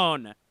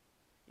alone.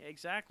 Yeah,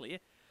 exactly.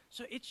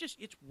 So it's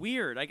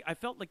weird. I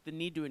felt like the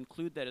need to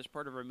include that as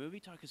part of our movie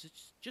talk because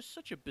it's just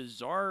such a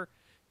bizarre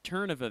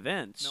turn of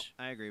events. No,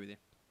 I agree with you.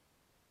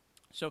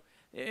 So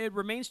it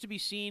remains to be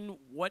seen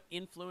what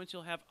influence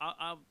he'll have.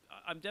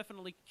 I'm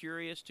definitely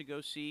curious to go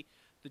see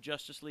the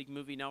Justice League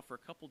movie now for a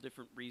couple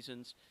different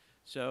reasons.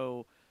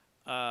 So,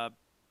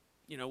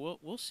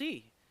 we'll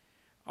see.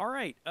 All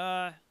right,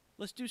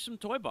 let's do some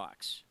Toy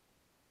Box.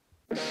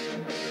 Where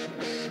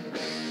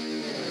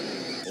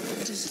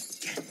does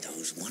it get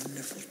those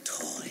wonderful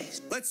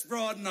toys? Let's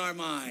broaden our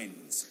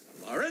minds.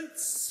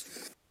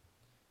 Lawrence?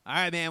 All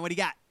right, man, what do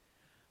you got?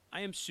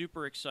 I am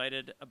super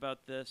excited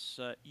about this.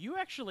 You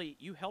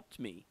helped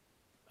me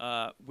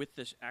with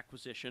this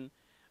acquisition.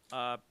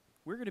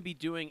 We're going to be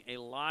doing a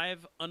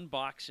live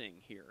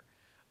unboxing here.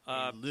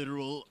 A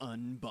literal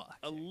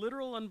unboxing. A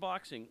literal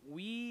unboxing.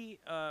 We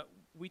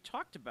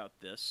talked about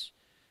this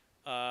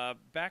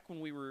back when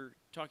we were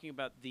talking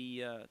about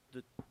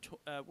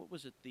what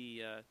was it?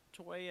 The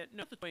toy?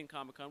 Not the toy in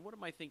Comic-Con. What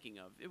am I thinking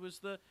of? It was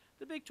the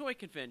big toy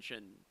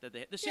convention that they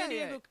had.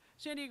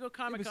 San Diego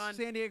Comic-Con. It was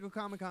San Diego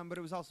Comic-Con, but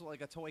it was also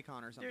like a Toy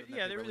Con or something.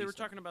 They were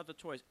talking about the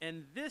toys.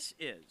 And this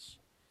is,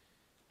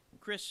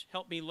 Chris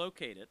helped me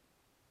locate it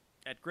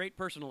at great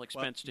personal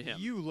expense to him.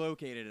 You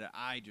located it.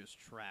 I just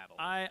traveled.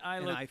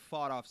 I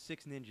fought off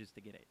 6 ninjas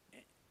to get it.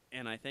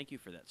 And I thank you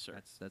for that, sir.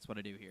 That's what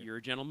I do here. You're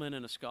a gentleman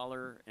and a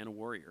scholar and a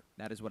warrior.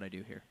 That is what I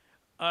do here.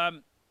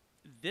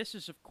 this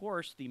is, of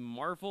course, the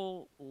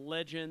Marvel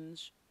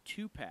Legends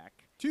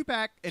 2-pack.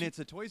 2-pack, and it's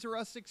a Toys R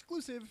Us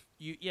exclusive.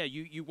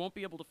 You won't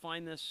be able to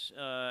find this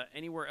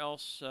anywhere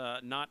else,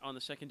 not on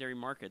the secondary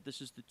market.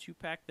 This is the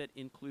 2-pack that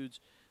includes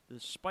the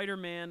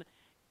Spider-Man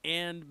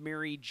and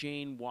Mary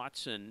Jane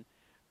Watson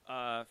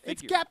figure.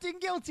 It's Captain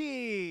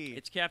Guilty!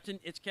 It's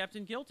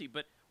Captain Guilty.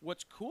 But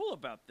what's cool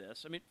about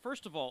this, I mean,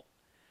 first of all,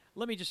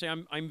 let me just say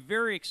I'm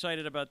very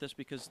excited about this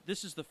because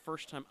this is the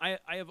first time. I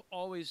have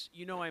always,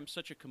 I'm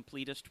such a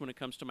completist when it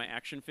comes to my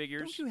action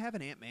figures. Don't you have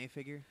an Aunt May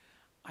figure?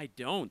 I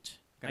don't.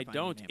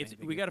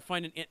 We got to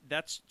find an.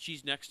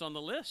 She's next on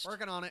the list.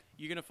 Working on it.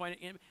 You're gonna find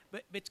an Aunt,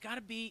 but it's got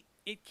to be.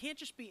 It can't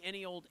just be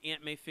any old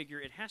Aunt May figure.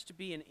 It has to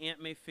be an Aunt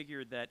May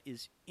figure that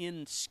is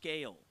in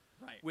scale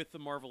with the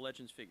Marvel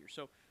Legends figure.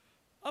 So,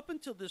 up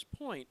until this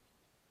point,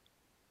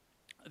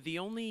 the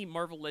only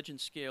Marvel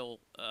Legends scale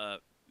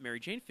Mary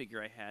Jane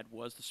figure I had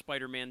was the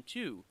Spider-Man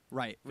 2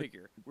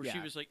 figure, where she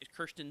was like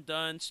Kirsten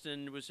Dunst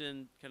and was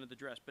in kind of the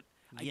dress. But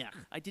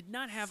I did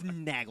not have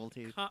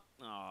Snaggletooth.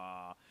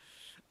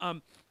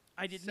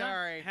 I did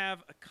not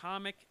have a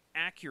comic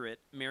accurate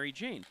Mary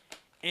Jane,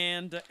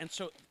 and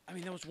so I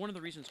mean that was one of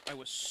the reasons I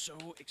was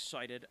so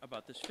excited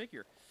about this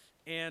figure,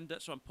 and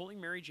so I'm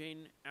pulling Mary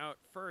Jane out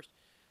first.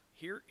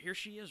 Here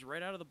she is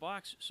right out of the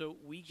box. So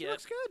we get. She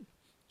looks good.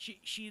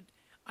 She.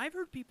 I've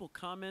heard people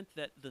comment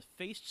that the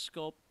face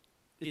sculpt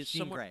is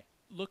Jean somewhat Grey.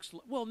 looks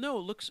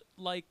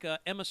like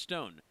Emma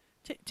Stone.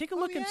 Take a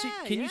look and see.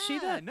 Can you see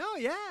that? No,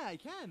 yeah, I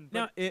can.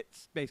 Now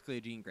it's basically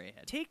a Jean Grey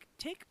head.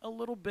 Take a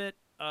little bit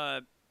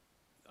a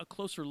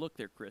closer look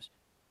there, Chris.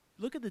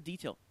 Look at the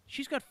detail.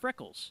 She's got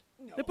freckles.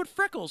 No. They put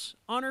freckles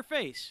on her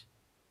face.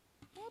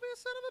 I'll be a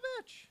son of a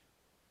bitch.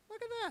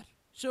 Look at that.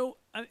 So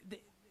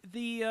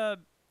the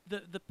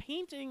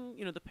painting,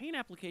 the paint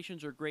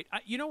applications are great.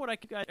 You know what? I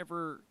could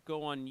ever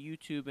go on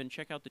YouTube and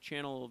check out the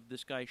channel of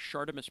this guy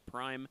Shartimus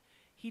Prime.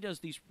 He does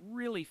these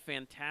really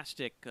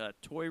fantastic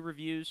toy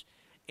reviews,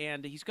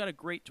 and he's got a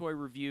great toy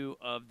review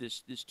of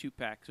this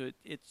 2-pack. So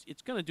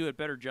it's going to do it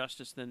better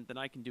justice than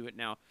I can do it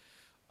now.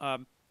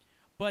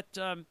 But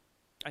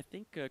I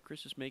think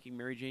Chris is making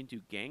Mary Jane do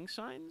gang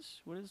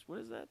signs. What is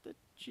that? That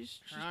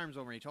she's her arms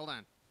over reach. Hold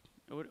on.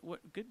 What?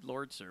 Good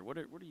Lord, sir! What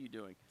are you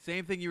doing?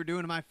 Same thing you were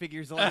doing to my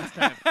figures the last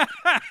time.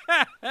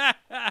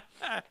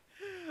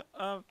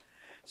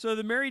 So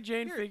the Mary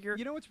Jane figure.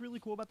 You know what's really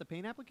cool about the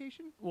paint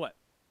application? What?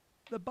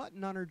 The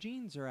button on her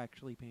jeans are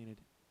actually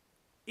painted.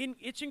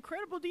 It's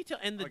incredible detail,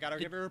 and I gotta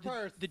give her a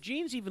purse. The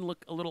jeans even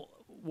look a little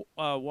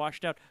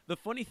washed out. The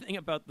funny thing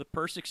about the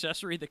purse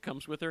accessory that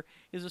comes with her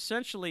is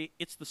essentially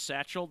it's the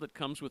satchel that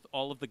comes with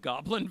all of the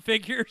Goblin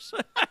figures.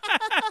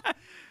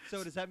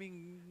 So does that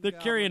mean they're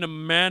carrying a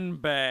man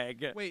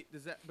bag? Wait,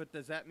 does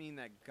that mean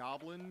that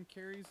Goblin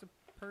carries a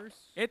purse?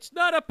 It's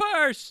not a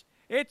purse.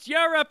 It's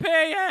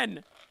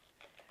European.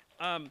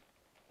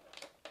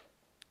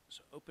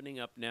 So opening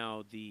up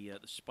now the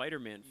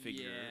Spider-Man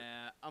figure.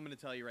 Yeah, I'm going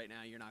to tell you right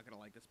now, you're not going to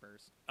like this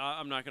purse.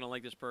 I'm not going to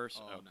like this purse?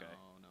 Oh, okay.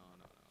 No.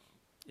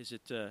 Is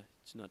it,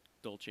 it's not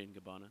Dolce &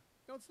 Gabbana?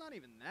 No, it's not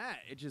even that.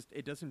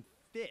 It doesn't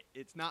fit.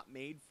 It's not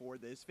made for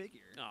this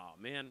figure. Oh,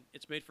 man.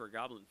 It's made for a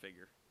Goblin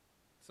figure.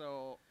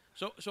 So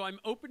I'm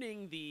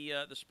opening the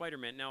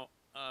Spider-Man. Now,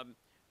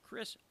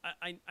 Chris,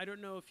 I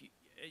don't know if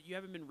you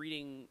haven't been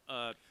reading...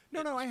 No,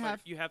 I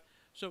have. You have...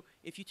 So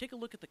if you take a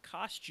look at the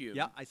costume,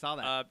 yeah, I saw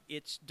that.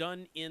 It's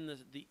done in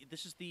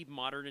this is the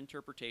modern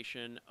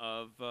interpretation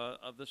of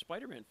the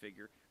Spider-Man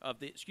figure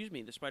the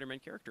Spider-Man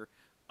character,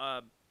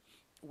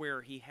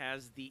 where he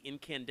has the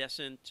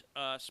incandescent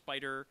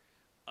spider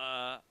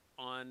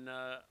on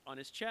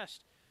his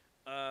chest,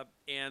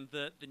 and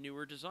the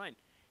newer design,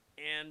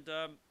 and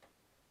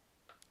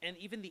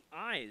even the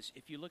eyes.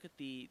 If you look at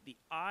the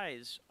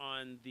eyes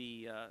on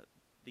the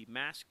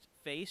masked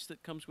face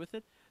that comes with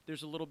it.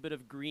 There's a little bit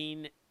of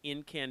green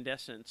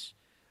incandescence.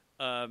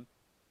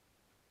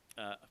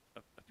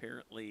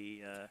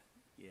 Apparently,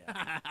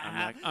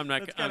 yeah. I'm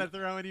not. That's kind of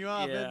throwing you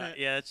off, isn't it?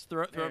 Yeah, it's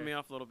throwing me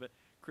off a little bit.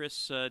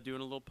 Chris doing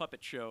a little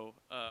puppet show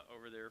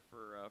over there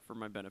for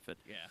my benefit.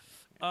 Yeah.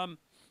 I'm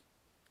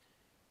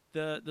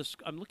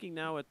looking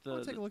now at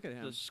take a look at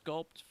him. The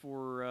sculpt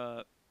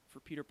for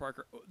Peter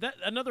Parker. That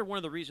another one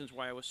of the reasons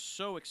why I was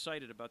so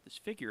excited about this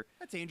figure.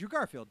 That's Andrew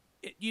Garfield.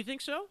 Do you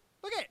think so?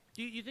 Look at it.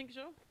 Do you think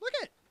so? Look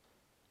at it.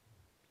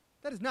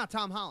 That is not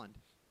Tom Holland.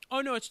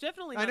 Oh no, it's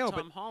definitely not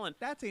Tom Holland.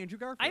 That's Andrew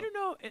Garfield. I don't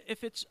know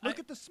if it's. Look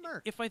at the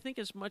smirk. If I think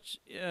as much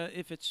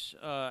if it's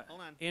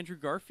Hold on. Andrew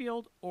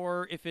Garfield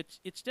or if it's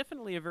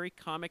definitely a very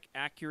comic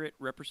accurate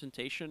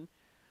representation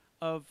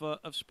of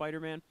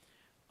Spider-Man.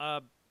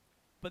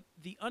 But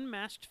the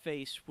unmasked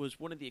face was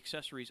one of the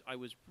accessories I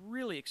was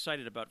really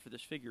excited about for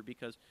this figure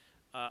because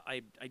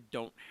I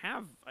don't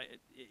have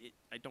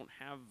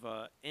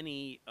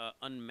any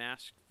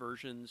unmasked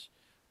versions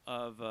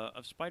of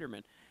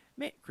Spider-Man.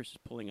 Chris is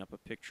pulling up a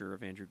picture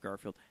of Andrew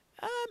Garfield.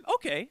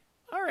 Okay,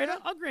 all right,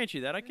 I'll grant you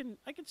that. I can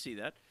see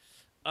that.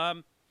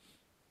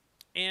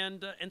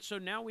 And so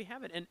now we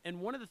have it.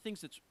 And one of the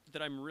things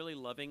that I'm really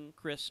loving,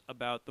 Chris,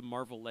 about the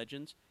Marvel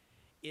Legends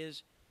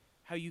is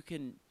how you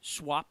can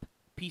swap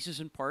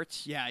pieces and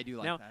parts. Yeah, I do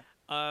like now, that.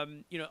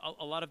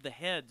 A lot of the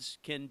heads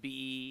can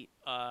be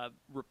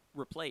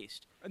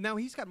replaced. Now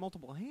he's got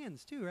multiple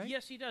hands too, right?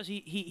 Yes, he does.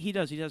 He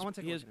does. He does. I want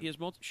to take a look at him. He has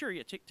Sure,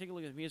 yeah. Take a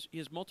look at him. He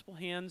has multiple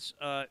hands.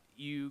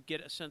 You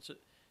get a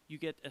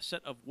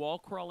set of wall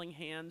crawling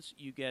hands.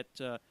 You get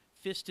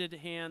fisted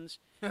hands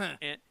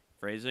and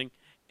phrasing,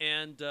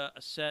 and a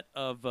set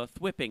of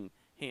thwipping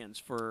hands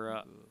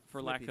for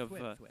lack of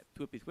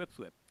thwippy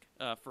thwip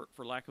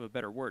for lack of a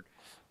better word.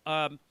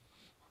 I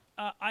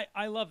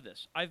love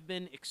this. I've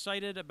been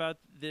excited about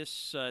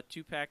this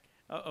 2-pack.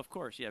 Of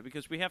course, yeah,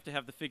 because we have to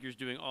have the figures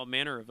doing all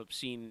manner of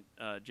obscene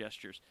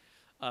gestures.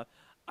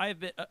 I've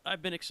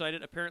been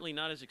excited. Apparently,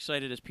 not as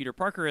excited as Peter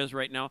Parker is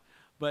right now,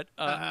 but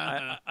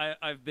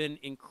I've been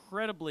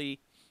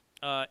incredibly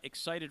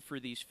excited for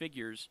these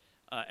figures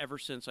ever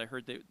since I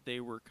heard that they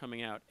were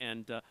coming out.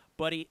 And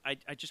buddy, I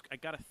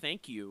got to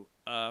thank you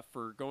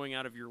for going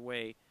out of your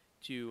way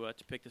to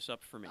pick this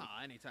up for me.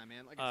 Anytime,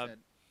 man. Like I said.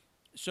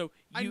 So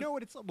I know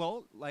what it's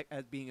like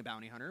as being a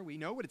bounty hunter. We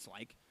know what it's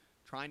like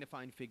trying to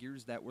find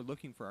figures that we're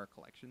looking for our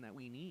collection that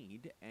we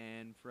need,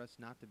 and for us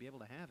not to be able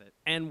to have it.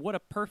 And what a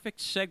perfect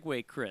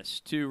segue, Chris,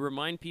 to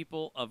remind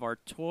people of our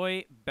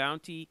toy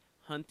bounty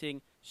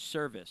hunting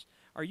service.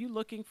 Are you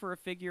looking for a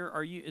figure?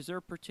 Is there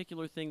a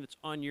particular thing that's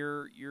on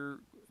your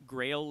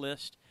grail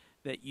list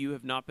that you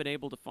have not been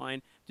able to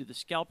find? Do the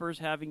scalpers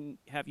have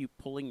you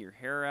pulling your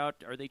hair out?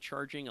 Are they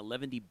charging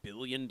 $11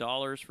 billion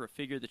for a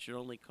figure that should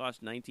only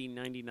cost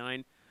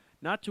 $19.99?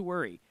 Not to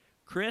worry.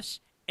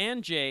 Chris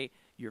and Jay,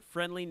 your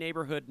friendly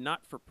neighborhood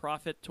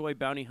not-for-profit toy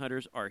bounty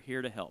hunters, are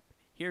here to help.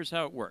 Here's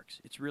how it works.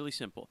 It's really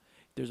simple.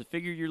 If there's a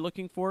figure you're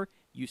looking for,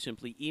 you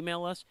simply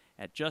email us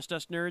at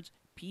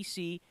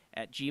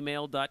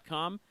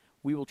justusnerdspc@gmail.com.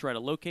 We will try to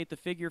locate the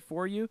figure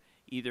for you.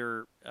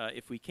 Either,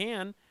 if we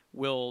can,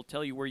 we'll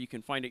tell you where you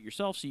can find it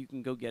yourself so you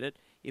can go get it.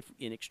 If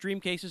in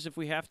extreme cases, if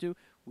we have to,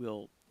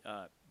 we'll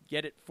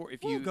get it for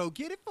We'll go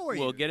get it for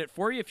you. We'll get it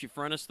for you if you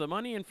front us the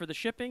money and for the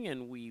shipping,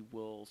 and we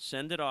will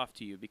send it off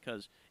to you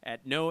because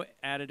at no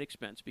added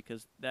expense,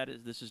 because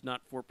this is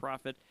not for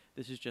profit.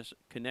 This is just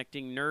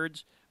connecting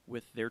nerds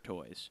with their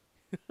toys.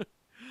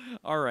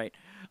 All right.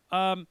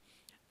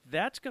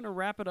 That's going to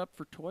wrap it up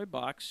for Toy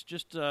Box.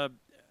 Just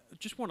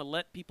want to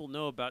let people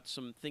know about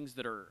some things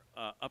that are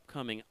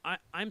upcoming.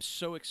 I'm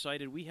so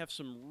excited. We have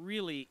some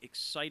really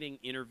exciting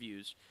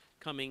interviews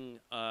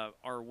coming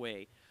our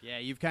way. Yeah,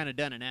 you've kind of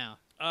done it now.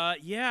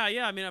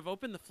 Yeah. I mean, I've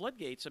opened the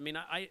floodgates. I mean,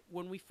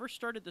 when we first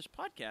started this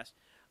podcast,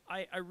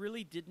 I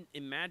really didn't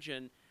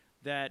imagine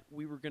that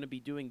we were going to be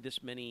doing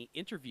this many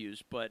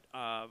interviews, but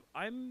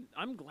I'm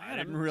glad. I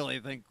didn't really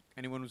think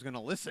anyone was going to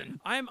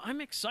listen.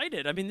 I'm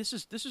excited. I mean, this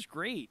is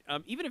great.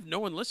 Even if no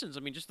one listens, I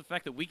mean, just the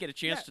fact that we get a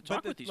chance to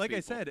talk with these people. Like I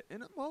said,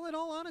 in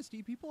all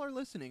honesty, people are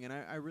listening, and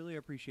I really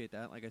appreciate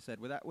that. Like I said,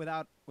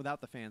 without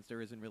the fans,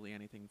 there isn't really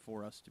anything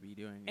for us to be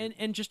doing.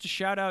 And just a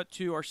shout out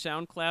to our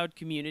SoundCloud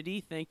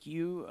community. Thank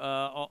you,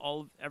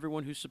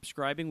 everyone who's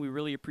subscribing. We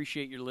really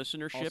appreciate your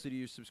listenership. Also, to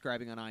you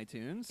subscribing on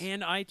iTunes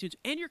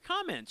and your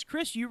comments.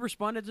 Chris, you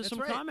responded to some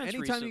comments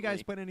Anytime recently. you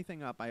guys put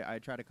anything up, I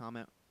try to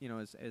comment,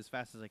 as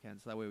fast as I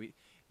can, so that way we.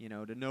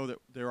 To know that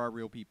there are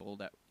real people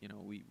that,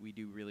 we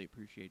do really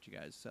appreciate you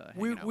guys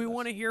hanging out We with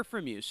want us. to hear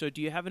from you. So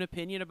do you have an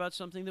opinion about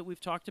something that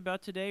we've talked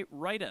about today?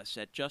 Write us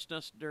at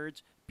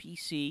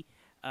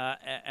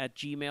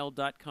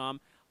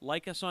justusnerdspc@gmail.com.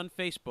 Like us on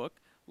Facebook.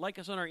 Like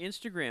us on our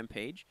Instagram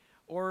page.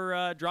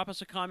 Or drop us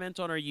a comment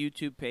on our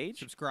YouTube page.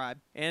 Subscribe.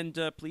 And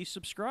please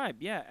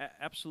subscribe. Yeah,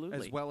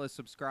 absolutely. As well as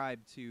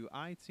subscribe to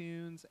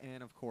iTunes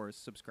and, of course,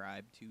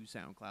 subscribe to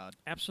SoundCloud.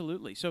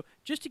 Absolutely. So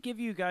just to give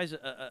you guys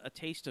a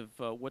taste of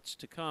what's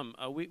to come,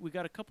 we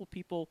got a couple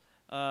people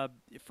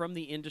from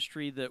the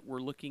industry that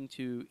we're looking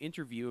to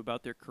interview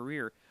about their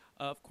career.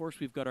 Of course,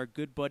 we've got our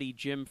good buddy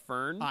Jim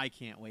Fern. I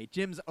can't wait.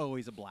 Jim's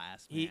always a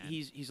blast, man.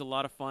 He's a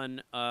lot of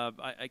fun.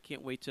 I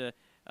can't wait to...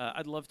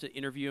 I'd love to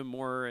interview him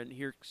more and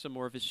hear some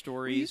more of his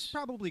stories. He's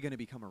probably going to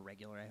become a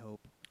regular, I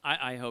hope.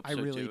 I hope so,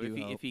 really too.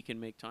 Do if he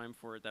can make time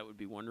for it, that would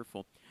be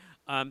wonderful.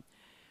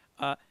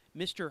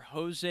 Mr.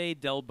 Jose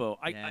Delbo.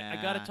 I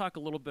got to talk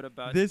a little bit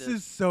about this. This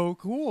is so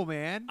cool,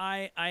 man.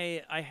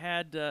 I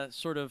had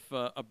sort of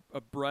a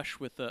brush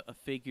with a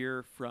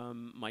figure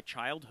from my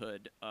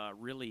childhood,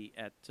 really,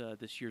 at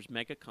this year's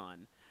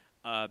MegaCon.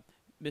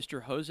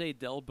 Mr. Jose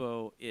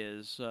Delbo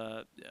is...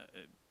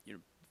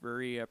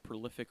 very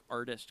prolific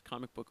artist,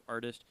 comic book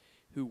artist,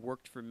 who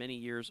worked for many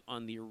years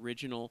on the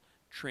original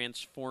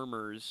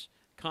Transformers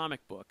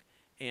comic book.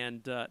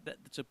 And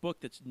that's a book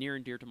that's near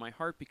and dear to my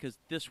heart because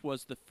this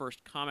was the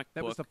first comic book.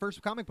 That was the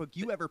first comic book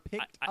you ever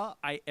picked up.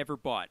 I ever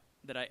bought.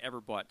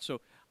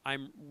 So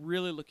I'm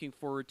really looking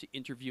forward to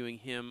interviewing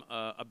him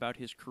about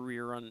his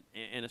career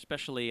and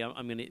especially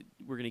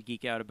we're gonna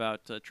geek out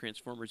about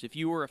Transformers. If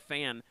you were a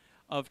fan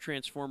of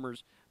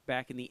Transformers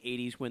back in the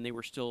 80s when they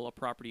were still a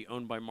property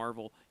owned by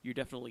Marvel, you're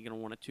definitely going to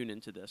want to tune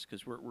into this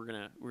because we're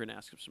gonna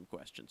ask him some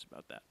questions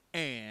about that.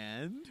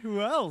 And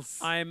who else?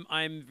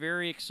 I'm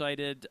very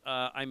excited.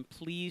 I'm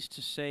pleased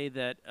to say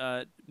that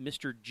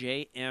Mr.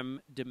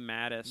 J.M.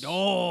 DeMatteis,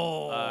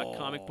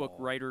 comic book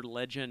writer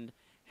legend,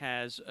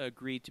 has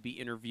agreed to be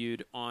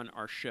interviewed on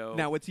our show.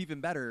 Now, what's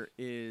even better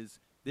is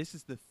this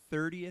is the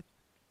 30th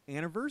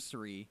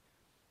anniversary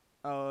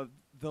of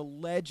the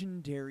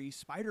legendary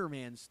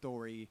Spider-Man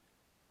story,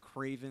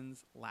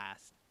 Kraven's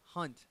Last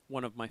Hunt.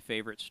 One of my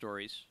favorite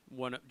stories.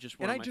 I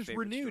just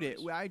renewed it.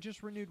 I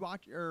just renewed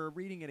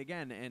reading it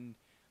again, and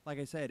like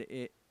I said,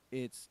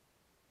 it's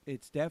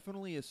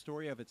definitely a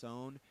story of its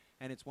own,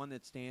 and it's one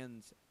that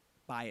stands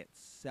by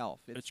itself.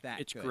 It's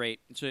good.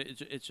 Great.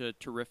 It's a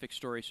terrific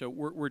story. So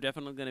we're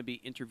definitely going to be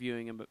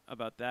interviewing him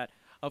about that.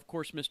 Of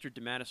course, Mr.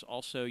 DeMatteis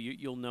also,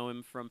 you'll know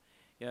him from.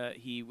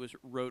 He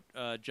wrote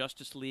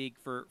Justice League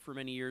for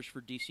many years for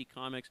DC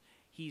Comics.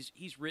 He's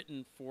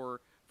written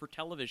for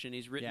television.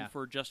 He's written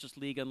for Justice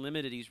League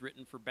Unlimited. He's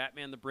written for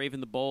Batman: The Brave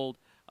and the Bold.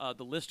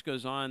 The list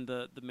goes on.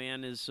 The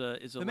man is a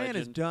legend. The man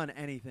has done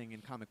anything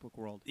in comic book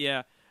world.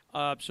 Yeah.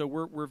 So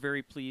we're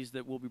very pleased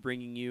that we'll be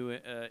bringing you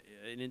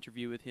an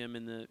interview with him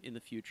in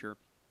the future.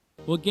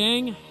 Well,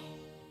 gang,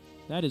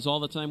 that is all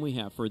the time we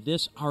have for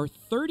this, our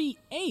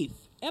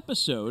 38th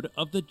episode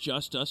of the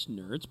Just Us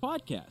Nerds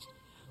podcast.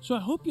 So I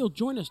hope you'll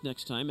join us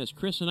next time as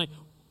Chris and I...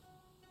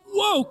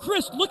 Whoa,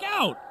 Chris, look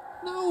out!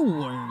 No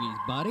worries,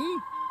 buddy.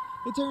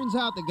 It turns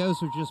out the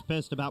ghosts were just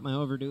pissed about my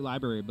overdue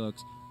library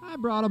books. I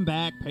brought them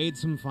back, paid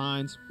some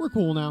fines. We're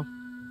cool now.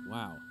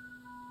 Wow.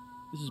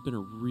 This has been a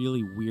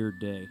really weird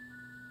day.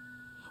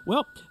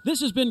 Well, this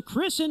has been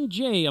Chris and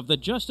Jay of the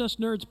Just Us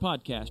Nerds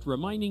podcast,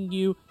 reminding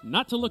you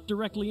not to look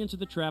directly into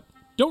the trap,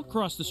 don't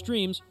cross the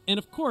streams, and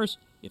of course,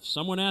 if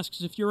someone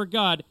asks if you're a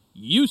god,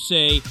 you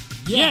say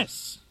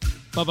yes!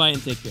 Bye-bye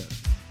and take care.